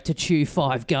feels like to chew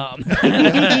 5 gum.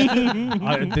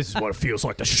 This is what it feels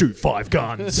like to shoot 5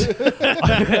 guns.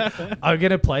 I'm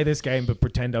gonna play this game but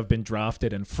pretend I've been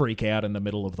drafted and freak out in the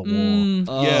middle of the war.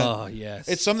 Oh, yes.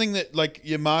 It's something that like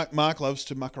Mark loves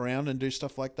to muck around and do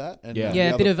stuff like that. And,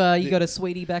 a bit of you got a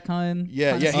sweetie back home.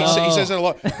 Yeah. He says it a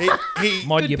lot. He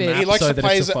Mod your map he likes so to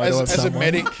play as a someone.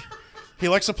 medic. He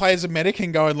likes to play as a medic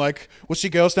and going like, "What's your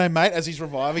girl's name, mate?" As he's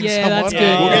reviving someone. That's good.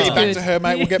 We'll get That's you back good. to her,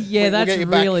 mate. We'll get you back.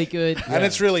 Really good. And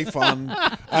it's really fun.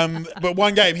 But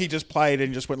one game he just played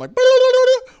and just went like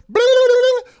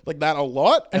that a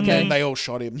lot, and then they all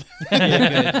shot him.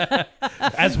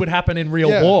 As would happen in real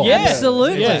war. Yeah,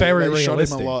 absolutely. It's very they shot him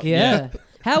realistic. a lot. Yeah.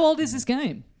 How old is this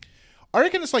game? I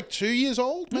reckon it's like 2 years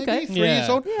old, maybe 3 years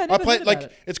old. Yeah, I never played heard like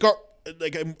about it. it's got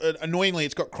like annoyingly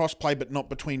it's got crossplay, but not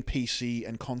between PC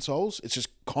and consoles. It's just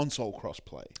console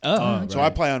crossplay. So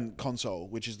I play on console,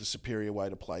 which is the superior way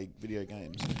to play video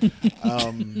games.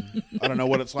 I don't know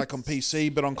what it's like on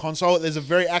PC, but on console there's a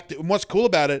very active. And what's cool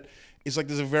about it is like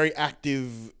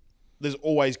there's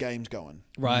always games going.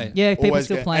 Right. Yeah, people Always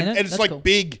still playing it. and it's That's like cool.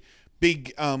 big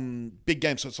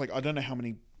games. So it's like I don't know how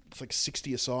many. It's like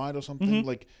 60 a side or something.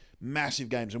 Like massive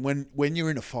games. And when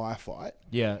you're in a firefight,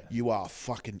 you are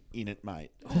fucking in it, mate.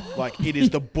 Like it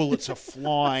is, the bullets are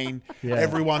flying.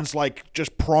 Everyone's like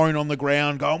just prone on the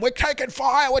ground, going, "We're taking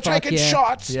fire. We're taking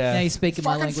shots. Now you're speaking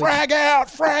my Fucking language.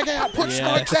 frag out, put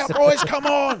smokes out, boys. Come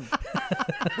on,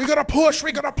 we gotta push.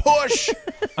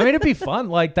 I mean, it'd be fun.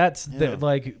 Like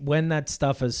like when that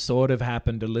stuff has sort of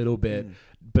happened a little bit,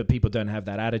 but people don't have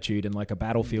that attitude in like a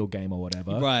Battlefield game or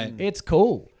whatever. Right. It's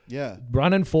cool. Yeah.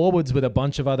 Running forwards with a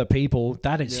bunch of other people,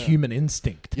 that is human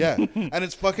instinct. Yeah. And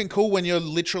it's fucking cool when you're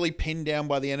literally pinned down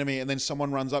by the enemy and then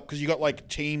someone runs up, because you got like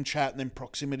team chat and then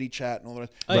proximity chat and all the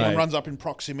rest. Someone runs up in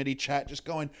proximity chat just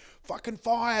going, "Fucking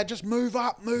fire, just move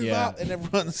up. And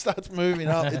everyone starts moving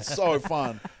up. It's so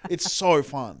fun.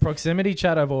 Proximity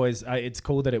chat, I've always, it's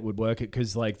cool that it would work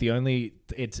because like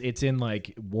it's in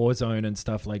like Warzone and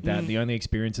stuff like that. The only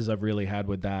experiences I've really had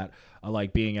with that are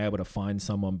like being able to find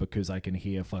someone because I can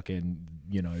hear fucking,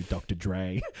 Dr.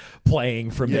 Dre playing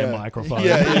from their microphone.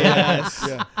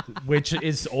 Which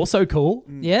is also cool.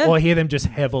 Yeah. Or hear them just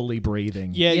heavily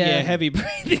breathing. Yeah. Heavy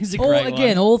breathing's a great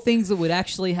one. All things that would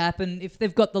actually happen if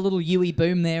they've got the little Yui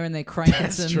boom there and they're cranking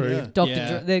some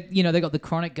Dr. Dre, they got the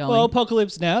chronic going. Well,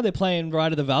 Apocalypse Now, they're playing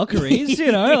Ride of the Valkyries,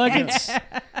 like it's...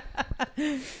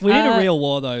 We need a real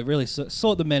war, though. Really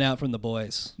sort the men out from the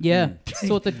boys. Yeah,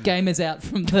 sort the gamers out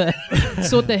from the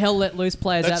sort the hell let loose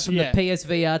players out from the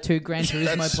PSVR 2 Gran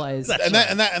Turismo players.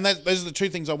 Those are the two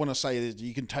things I want to say that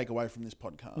you can take away from this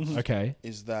podcast. Okay,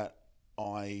 is that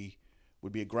I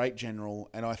would be a great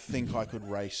general, and I think I could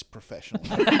race professionally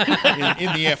in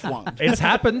the F1. It's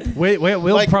happened.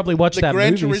 We'll probably watch that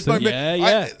Gran movie Turismo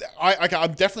soon.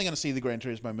 I'm definitely going to see the Gran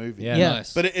Turismo movie. Yeah.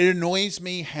 Nice. But it annoys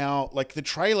me how the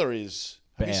trailer is.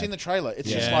 Have you seen the trailer? It's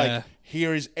just like,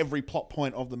 here is every plot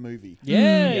point of the movie.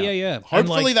 Yeah.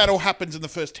 Hopefully that all happens in the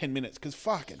first 10 minutes, because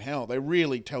fucking hell, they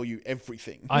really tell you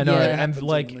everything. I know, Yeah.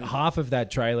 and half of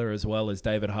that trailer as well is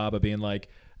David Harbour being like,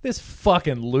 this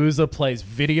fucking loser plays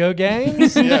video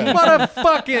games? What a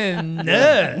fucking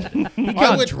nerd. You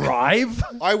can't drive.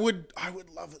 I would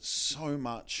love it so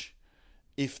much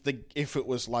if the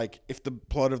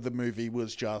plot of the movie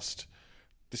was just,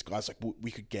 this guy's like,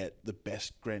 we could get the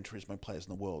best Gran Turismo players in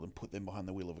the world and put them behind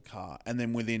the wheel of a car, and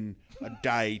then within a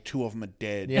day, 2 of them are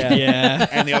dead. Yeah.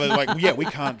 And the other we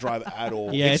can't drive at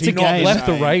all. Yeah, it's a not game. Left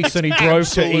the race and he drove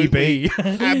to EB.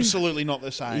 Absolutely not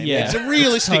the same. Yeah. It's a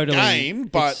realistic Totally. game,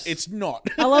 but it's not.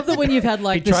 I love that when you've had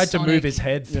He the tried Sonic, to move his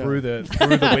head through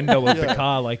the window of the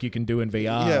car like you can do in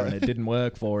VR, and it didn't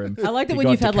work for him. I like that He when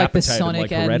got you've had the decapitated Sonic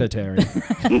like and Hereditary.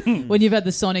 when you've had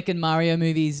the Sonic and Mario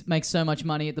movies make so much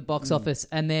money at the box office,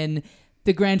 and then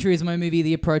the Gran Turismo movie,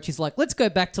 the approach is like, let's go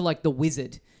back to the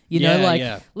Wizard.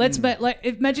 Let's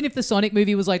imagine if the Sonic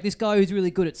movie was like, this guy who's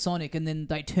really good at Sonic, and then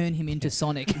they turn him into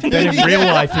Sonic. Then in real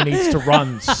life, he needs to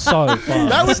run so fast.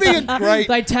 That would be a great.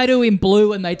 They tattoo him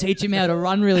blue and they teach him how to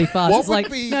run really fast. What It's would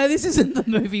like, be- no, this isn't the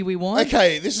movie we want.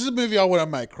 Okay, this is a movie I want to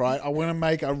make, right? I want to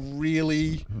make a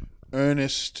really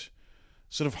earnest,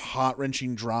 sort of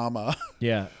heart-wrenching drama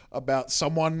Yeah. about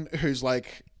someone who's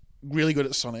really good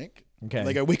at Sonic. Okay.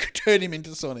 They go, we could turn him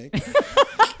into Sonic.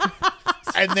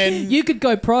 And then You could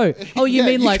go pro. Oh, you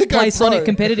mean you could go play Sonic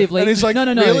pro. competitively? And he's like, no.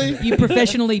 really? You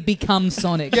professionally become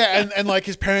Sonic. yeah, and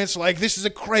his parents are like, this is a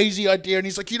crazy idea, and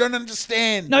he's like, you don't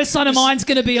understand. No son of mine's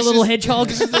going to be a little hedgehog.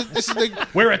 This is the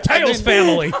We're a Tails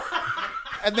family.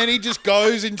 And then he just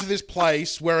goes into this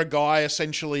place where a guy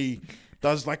essentially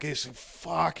does this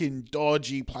fucking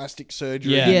dodgy plastic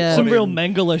surgery. Yeah. Some on real him.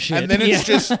 Mengele shit. And then it's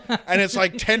just, and it's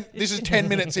 10, this is 10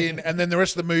 minutes in, and then the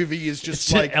rest of the movie is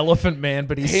just It's Elephant Man,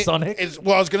 but he's Sonic. I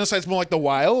was going to say it's more like The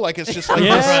Whale. It's just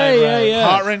Yeah.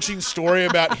 heart-wrenching story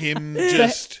about him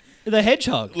just, The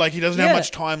hedgehog. he doesn't have much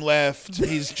time left.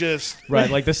 He's just...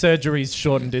 Right, the surgery's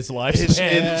shortened his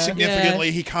lifespan. Significantly,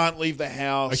 he can't leave the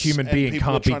house. A human and being people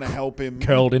can't are be trying to help him.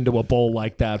 curled into a ball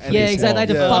like that. For Yeah, this exactly.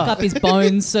 They long. had to fuck up his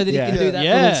bones so that Yeah. he can do that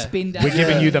Yeah. little spin down. We're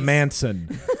giving you the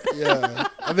Manson. Yeah.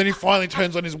 And then he finally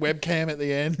turns on his webcam at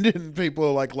the end, and people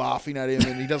are laughing at him,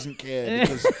 and he doesn't care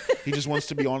because he just wants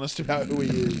to be honest about who he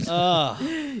is.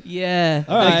 Yeah.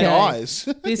 All right. He Okay. dies.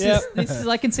 This is.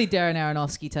 I can see Darren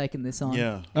Aronofsky taking this on.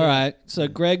 Yeah. All right. So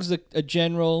Greg's a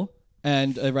general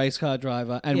and a race car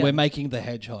driver, and Yeah. we're making the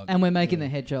hedgehog. And we're making the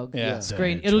hedgehog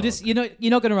screen. The It'll hedgehog. just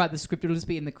you're not going to write the script. It'll just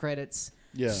be in the credits.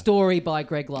 Yeah. Story by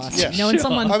Greg Larsen. Yeah, You know when sure.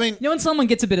 someone, I mean- when someone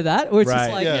gets a bit of that, or it's just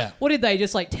Right. like, Yeah. what did they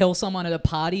just tell someone at a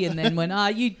party and then went, you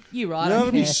right? You know I what don't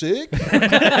would be care." sick?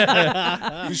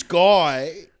 This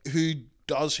guy who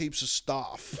does heaps of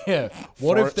stuff. Yeah.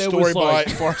 What if there Story was by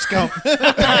Forrest Gump.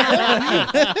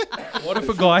 what if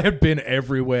a guy had been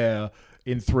everywhere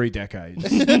in 3 decades?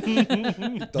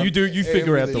 You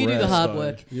figure out the You do the rest, hard so,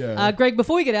 work. Yeah. Greg,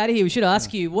 before we get out of here, we should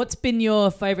ask you, what's been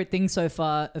your favourite thing so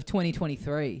far of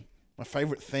 2023? My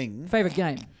favourite thing. Favourite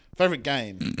game? Favourite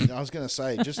game. I was going to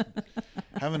say, just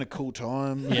having a cool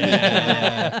time.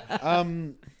 Yeah.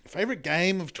 Favourite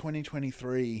game of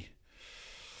 2023.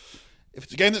 If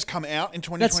it's a game that's come out in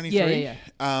 2023,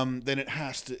 then it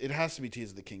has to be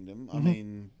Tears of the Kingdom. I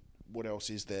mean, what else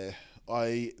is there?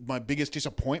 My biggest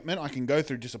disappointment. I can go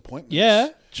through disappointments. Yeah.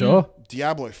 Sure.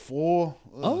 Diablo 4.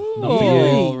 Not for you.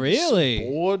 Oh, really?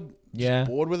 Bored. Yeah.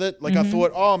 Just bored with it. I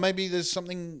thought, maybe there's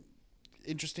something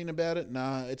interesting about it.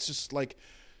 Nah, it's just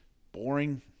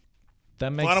boring. That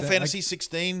makes Final sense. Fantasy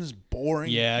 16 is boring.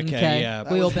 Yeah. Okay. Yeah.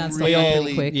 We all was bounced off that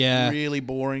pretty quick. Yeah. really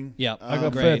boring. Yeah. I got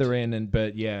Agreed. further in,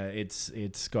 but yeah,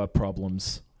 it's got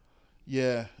problems.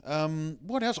 Yeah.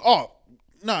 What else? Oh,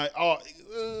 no.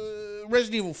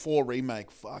 Resident Evil 4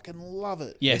 remake. Fucking love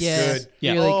it. Yes. Yeah, Good.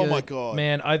 Yeah. really Oh good. my god.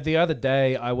 Man, the other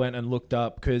day I went and looked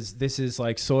up because this is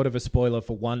sort of a spoiler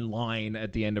for one line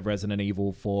at the end of Resident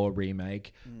Evil 4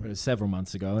 remake. But it was several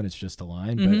months ago and it's just a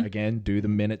line. But again, do the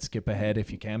minute skip ahead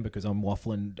if you can because I'm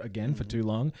waffling again for too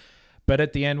long. But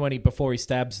at the end before he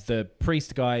stabs the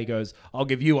priest guy, he goes, "I'll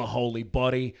give you a holy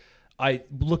body." I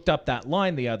looked up that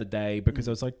line the other day because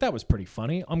I was like, that was pretty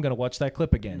funny. I'm going to watch that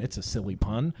clip again. It's a silly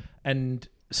pun. And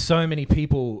so many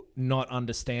people not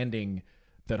understanding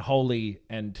that holy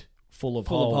and full of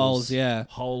holes, yeah.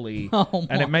 Holy. Oh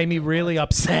and it my made me really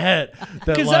upset.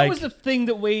 Because that was the thing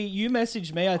that you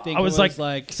messaged me, I think. I was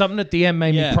like, something at the end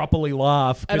made me properly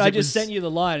laugh. And I just sent you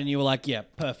the line and you were like, yeah,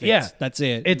 perfect. Yeah. That's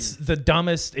it. It's the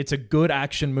dumbest, it's a good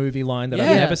action movie line that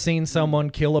I've never seen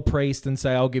someone kill a priest and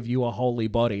say, I'll give you a holy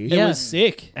body. It was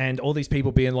sick. And all these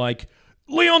people being like,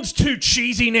 Leon's too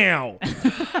cheesy now.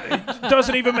 It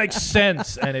doesn't even make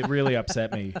sense. And it really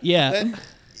upset me. Yeah.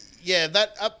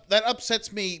 That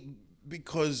upsets me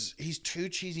because he's too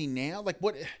cheesy now. Like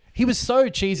what? He was so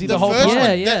cheesy the whole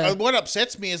time. What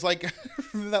upsets me is like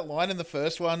that line in the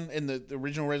first one in the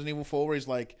original Resident Evil 4 where he's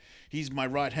like, he's my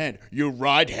right hand. Your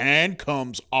right hand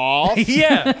comes off.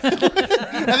 Yeah.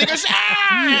 And he goes, no!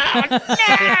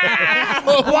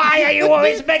 Why are you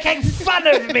always making fun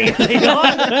of me, Leon?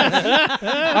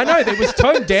 I know, it was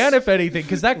toned down, if anything,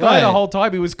 because that guy the whole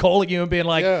time, he was calling you and being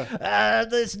like,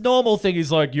 this normal thing,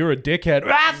 he's like, you're a dickhead.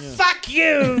 Fuck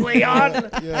you,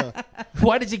 Leon.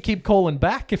 Why does he keep calling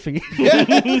back if he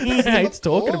hates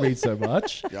talking to me so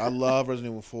much? Yeah, I love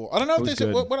Resident Evil 4. I don't know if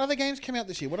there's what other games came out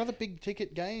this year. What other big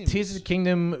ticket games? Tears of the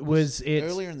Kingdom was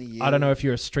earlier in the year. I don't know if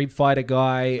you're a Street Fighter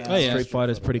guy. Street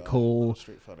Fighter's pretty cool.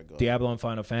 Diablo and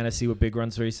Final Fantasy were big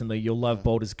runs recently. You'll love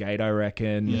Baldur's Gate, I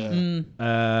reckon.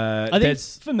 I think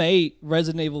for me,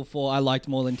 Resident Evil 4 I liked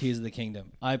more than Tears of the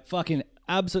Kingdom. I fucking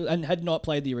absolutely and had not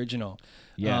played the original.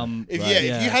 Yeah. If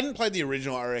you hadn't played the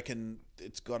original, I reckon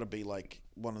it's got to be like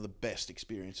one of the best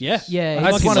experiences.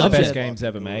 That's one of the best games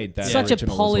ever made. That such a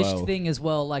polished well. thing as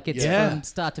well. Like it's from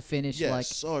start to finish. Like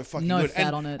so fucking no good.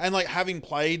 fat on it. And like having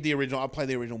played the original, I've played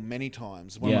the original many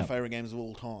times. One of my favorite games of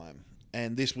all time.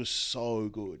 And this was so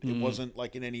good. It wasn't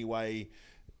like in any way.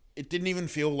 It didn't even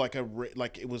feel like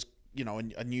like it was. You know,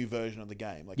 a new version of the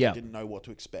game. Like I didn't know what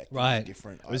to expect. Right, it was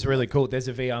different. It was really cool. There's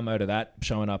a VR mode of that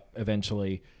showing up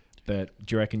eventually. That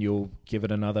do you reckon you'll give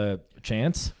it another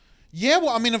chance? Yeah, well,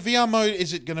 I mean, a VR mode,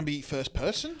 is it going to be first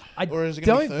person? Or is it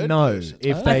going to be third know person?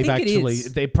 If they've actually...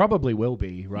 They probably will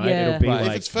be, right? Yeah. It'll be Right.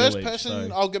 like if it's first Village, person,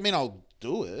 so. I'll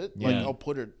do it. Like, I'll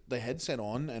put the headset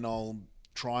on and I'll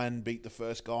try and beat the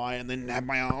first guy and then have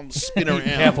my arms spin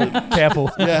around.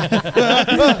 Careful. Yeah.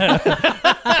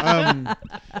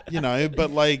 You know,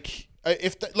 but like...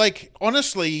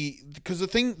 honestly, because the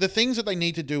things that they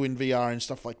need to do in VR and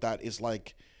stuff like that is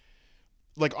like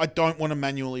I don't want to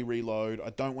manually reload.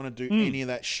 I don't want to do any of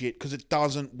that shit because it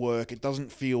doesn't work. It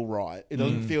doesn't feel right. It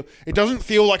doesn't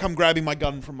feel like I'm grabbing my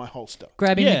gun from my holster.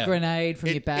 Grabbing your grenade from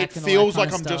your back. It feels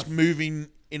like I'm just moving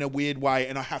in a weird way,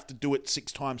 and I have to do it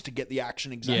 6 times to get the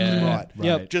action exactly right.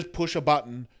 Yep. Just push a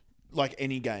button like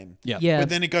any game. Yeah. But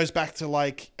then it goes back to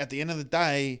like at the end of the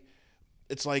day.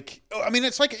 It's like, I mean,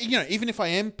 it's like, you know, even if I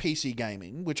am PC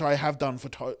gaming, which I have done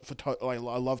I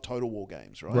love Total War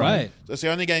games, right? Right. That's the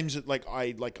only games that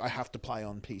I have to play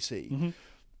on PC.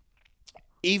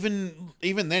 Even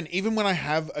then, even when I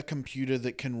have a computer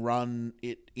that can run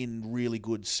it in really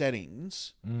good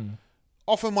settings,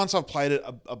 often once I've played it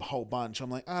a whole bunch,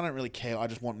 I'm like, I don't really care. I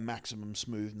just want maximum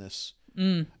smoothness.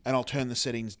 And I'll turn the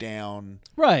settings down.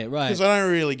 Right. Because I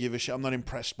don't really give a shit. I'm not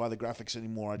impressed by the graphics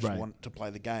anymore. I just want to play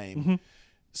the game.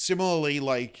 Similarly,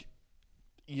 like,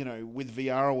 you know, with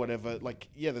VR or whatever, like,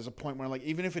 there's a point where, like,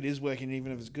 even if it is working,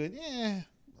 even if it's good,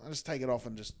 I'll just take it off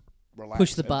and just relax.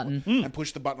 Push the button. And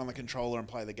push the button on the controller and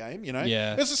play the game, you know?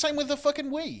 Yeah. It's the same with the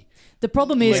fucking Wii. The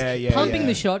problem is pumping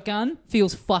the shotgun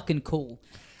feels fucking cool.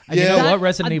 And you know what?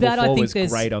 Resident Evil 4 was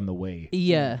there's- great on the Wii.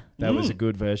 Yeah. That was a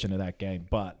good version of that game.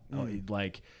 But,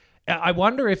 like... I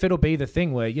wonder if it'll be the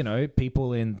thing where, you know,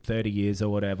 people in 30 years or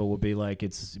whatever will be like,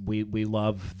 we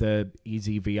love the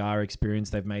easy VR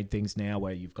experience. They've made things now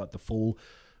where you've got the full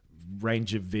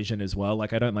range of vision as well.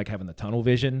 Like, I don't like having the tunnel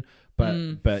vision,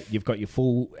 but you've got your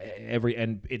full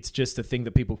and it's just a thing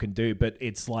that people can do. But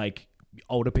it's like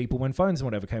older people when phones and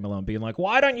whatever came along being like,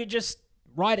 why don't you just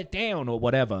write it down or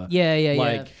whatever?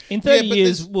 Yeah. In 30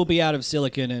 years, we'll be out of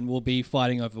silicon and we'll be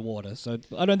fighting over water. So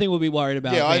I don't think we'll be worried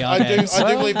about VR I games. do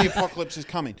believe the apocalypse is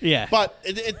coming. Yeah. But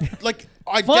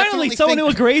I finally someone who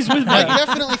agrees with me. I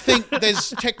definitely think there's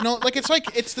technology.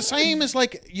 Like it's the same as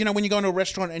like, you know, when you go into a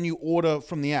restaurant and you order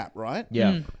from the app, right?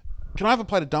 Yeah. Can I have a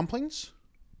plate of dumplings?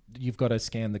 You've got to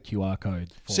scan the QR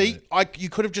code. You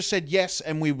could have just said yes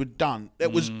and we were done.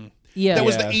 It was. Yeah. That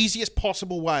was the easiest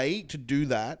possible way to do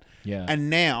that. Yeah. And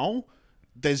now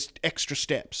there's extra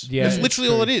steps. Yeah, that's it's literally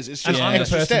true. all it is. It's And just I'm the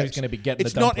extra person steps. who's gonna be getting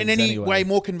it's the not in dumplings any anyway. way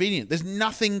more convenient. There's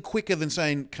nothing quicker than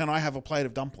saying, "Can I have a plate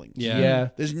of dumplings?" Yeah.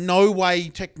 There's no way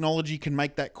technology can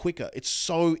make that quicker. It's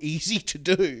so easy to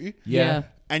do. Yeah.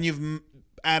 And you've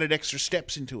added extra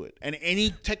steps into it. And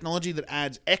any technology that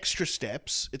adds extra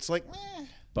steps, it's like,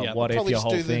 But Yeah, what we'll if probably your just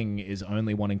whole do the- thing is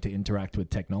only wanting to interact with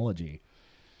technology?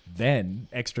 Then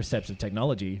extra steps of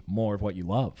technology, more of what you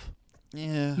love.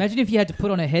 yeah. Imagine if you had to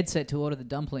put on a headset to order the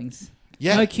dumplings.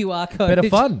 Yeah. No QR code. Bit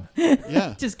of fun.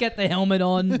 Yeah. Just get the helmet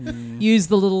on, use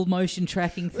the little motion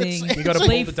tracking thing. You got to pull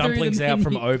leaf the through dumplings out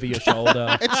from menu. over your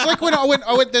shoulder. It's like when I went.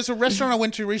 There's a restaurant I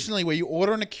went to recently where you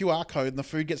order on a QR code and the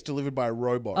food gets delivered by a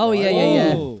robot. Oh, right?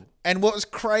 yeah. And what was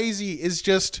crazy is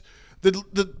just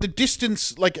the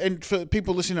distance. Like, and for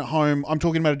people listening at home, I'm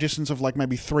talking about a distance of like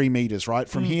maybe 3 meters, right,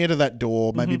 from here to that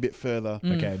door, maybe a bit further.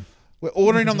 Okay. We're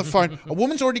ordering on the phone. A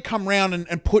woman's already come round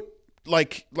and put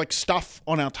like stuff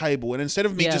on our table, and instead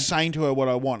of me just saying to her what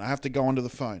I want, I have to go onto the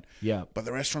phone. Yeah. But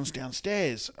the restaurant's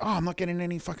downstairs. Oh, I'm not getting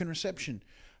any fucking reception.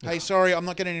 Hey, sorry, I'm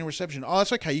not getting any reception. Oh,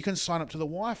 it's okay. You can sign up to the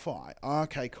Wi-Fi. Oh,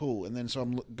 okay, cool. And then so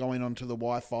I'm going onto the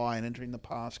Wi-Fi and entering the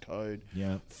passcode.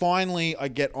 Yeah. Finally, I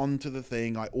get onto the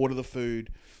thing. I order the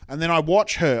food. And then I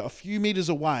watch her a few meters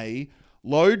away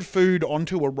load food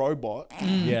onto a robot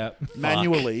Yeah.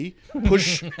 manually,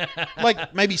 push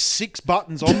like maybe 6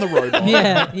 buttons on the robot.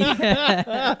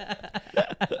 Yeah.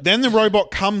 Then the robot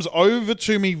comes over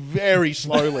to me very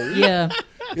slowly. Yeah.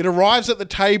 It arrives at the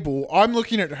table. I'm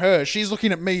looking at her. She's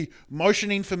looking at me,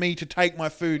 motioning for me to take my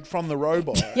food from the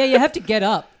robot. Yeah, you have to get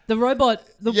up. The robot,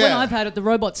 when Yeah. I've had it, the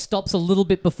robot stops a little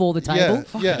bit before the table.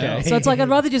 Yeah. Okay. So it's like I'd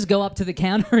rather just go up to the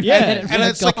counter and Yeah. get it from And the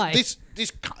it's guy. like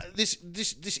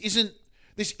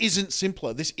this isn't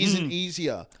simpler. This isn't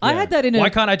easier. I had that in a... Why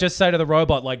can't I just say to the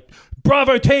robot, like,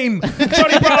 Bravo team,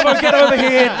 Johnny Bravo, get over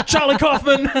here, Charlie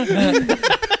Kaufman.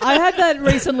 I had that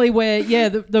recently where,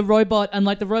 the robot, and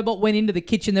like the robot went into the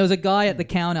kitchen. There was a guy at the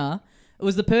counter. It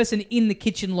was the person in the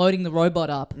kitchen loading the robot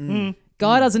up.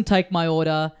 Guy doesn't take my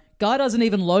order. Guy doesn't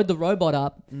even load the robot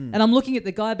up. And I'm looking at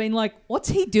the guy being like, what's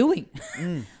he doing?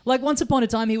 Like once upon a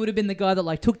time, he would have been the guy that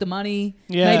like took the money,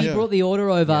 maybe brought the order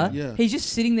over. Yeah. He's just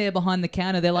sitting there behind the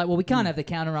counter. They're like, well, we can't have the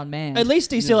counter unmanned. At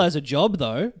least he still has a job,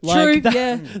 though. True, That-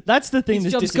 yeah. That's the thing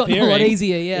His that's job's gotten disappearing. a lot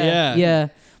easier, yeah.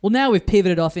 Well, now we've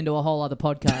pivoted off into a whole other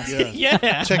podcast.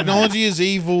 Yeah. Technology is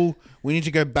evil. We need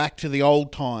to go back to the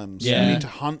old times. Yeah. We need to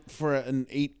hunt for it and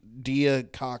eat deer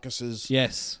carcasses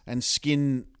Yes. and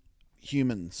skin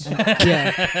humans.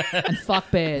 Yeah. And fuck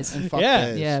bears. And fuck Yeah.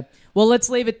 bears. Yeah. Well, let's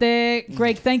leave it there.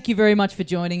 Greg, thank you very much for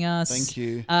joining us. Thank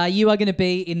you. You are going to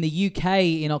be in the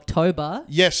UK in October.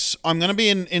 Yes, I'm going to be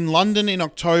in London in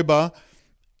October.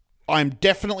 I'm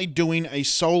definitely doing a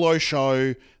solo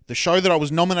show. The show that I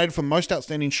was nominated for Most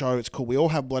Outstanding Show. It's called We All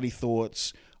Have Bloody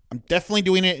Thoughts. I'm definitely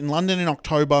doing it in London in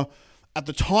October. At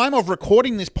the time of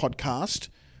recording this podcast,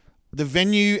 the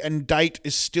venue and date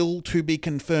is still to be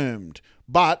confirmed.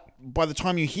 But by the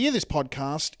time you hear this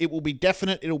podcast, it will be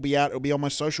definite. It'll be out. It'll be on my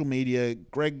social media.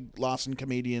 Greg Larsen,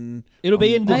 comedian. It'll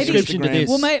be in the on description to Instagram. this.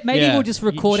 Well, maybe Yeah. we'll just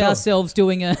record Sure. ourselves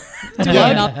doing an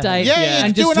update Yeah,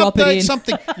 and do just an drop update, it in.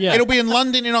 something. Yeah. It'll be in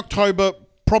London in October,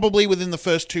 probably within the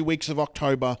first 2 weeks of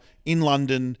October in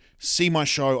London. See my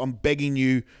show. I'm begging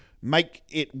you, make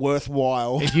it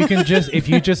worthwhile. If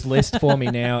you just list for me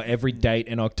now every date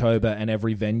in October and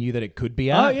every venue that it could be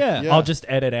at, Oh, yeah. Yeah. I'll just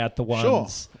edit out the Sure.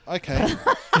 ones. Okay.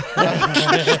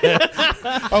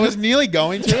 I was nearly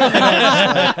going to. And then I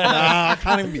was like, nah, I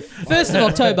can't even be. 1st of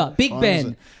October, Big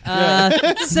Ben.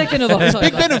 2nd of October.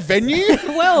 Big Ben a venue?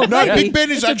 Well, No, maybe. Big Ben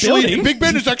is It's a actually building. Big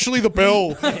Ben is actually the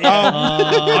bell.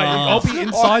 I'll be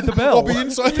inside the bell. I'll be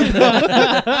inside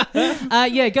the bell.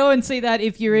 Yeah, go and see that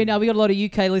if you're in. We got a lot of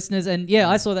UK listeners, and yeah,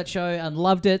 I saw that show and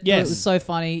loved it. Yes. Thought it was so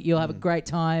funny. You'll have a great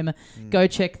time. Go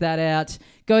check that out.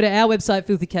 Go to our website,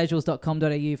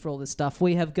 filthycasuals.com.au for all the stuff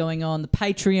we have going on. The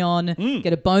Patreon,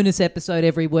 get a bonus episode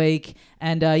every week.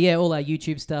 And all our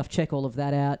YouTube stuff. Check all of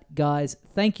that out. Guys,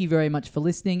 thank you very much for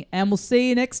listening. And we'll see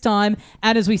you next time.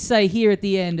 And as we say here at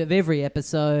the end of every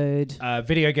episode...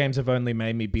 Video games have only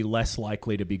made me be less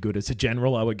likely to be good as a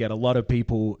general. I would get a lot of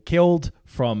people killed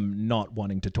from not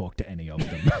wanting to talk to any of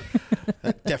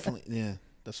them. Definitely, yeah.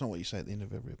 That's not what you say at the end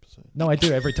of every episode. No, I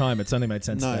do every time. It's only made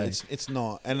sense No, today. it's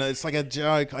not. And it's like a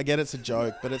joke. I get it's a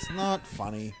joke, but it's not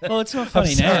funny. Well, it's not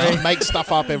funny sorry. now. Just make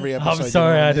stuff up every episode. I'm you know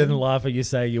sorry what I mean? didn't laugh at you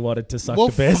say you wanted to suck Well,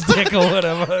 the bear's dick or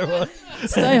whatever it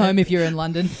was. Stay home if you're in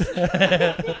London.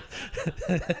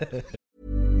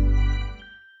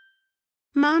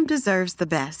 Mom deserves the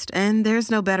best, and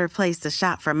there's no better place to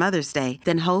shop for Mother's Day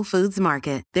than Whole Foods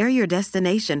Market. They're your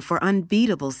destination for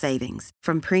unbeatable savings,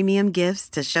 from premium gifts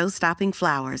to show-stopping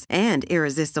flowers and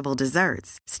irresistible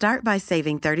desserts. Start by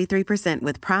saving 33%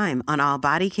 with Prime on all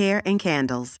body care and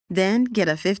candles. Then get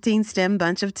a 15-stem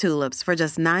bunch of tulips for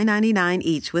just $9.99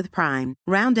 each with Prime.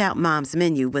 Round out Mom's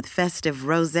menu with festive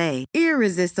rosé,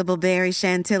 irresistible berry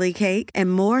chantilly cake,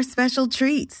 and more special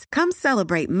treats. Come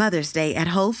celebrate Mother's Day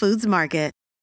at Whole Foods Market.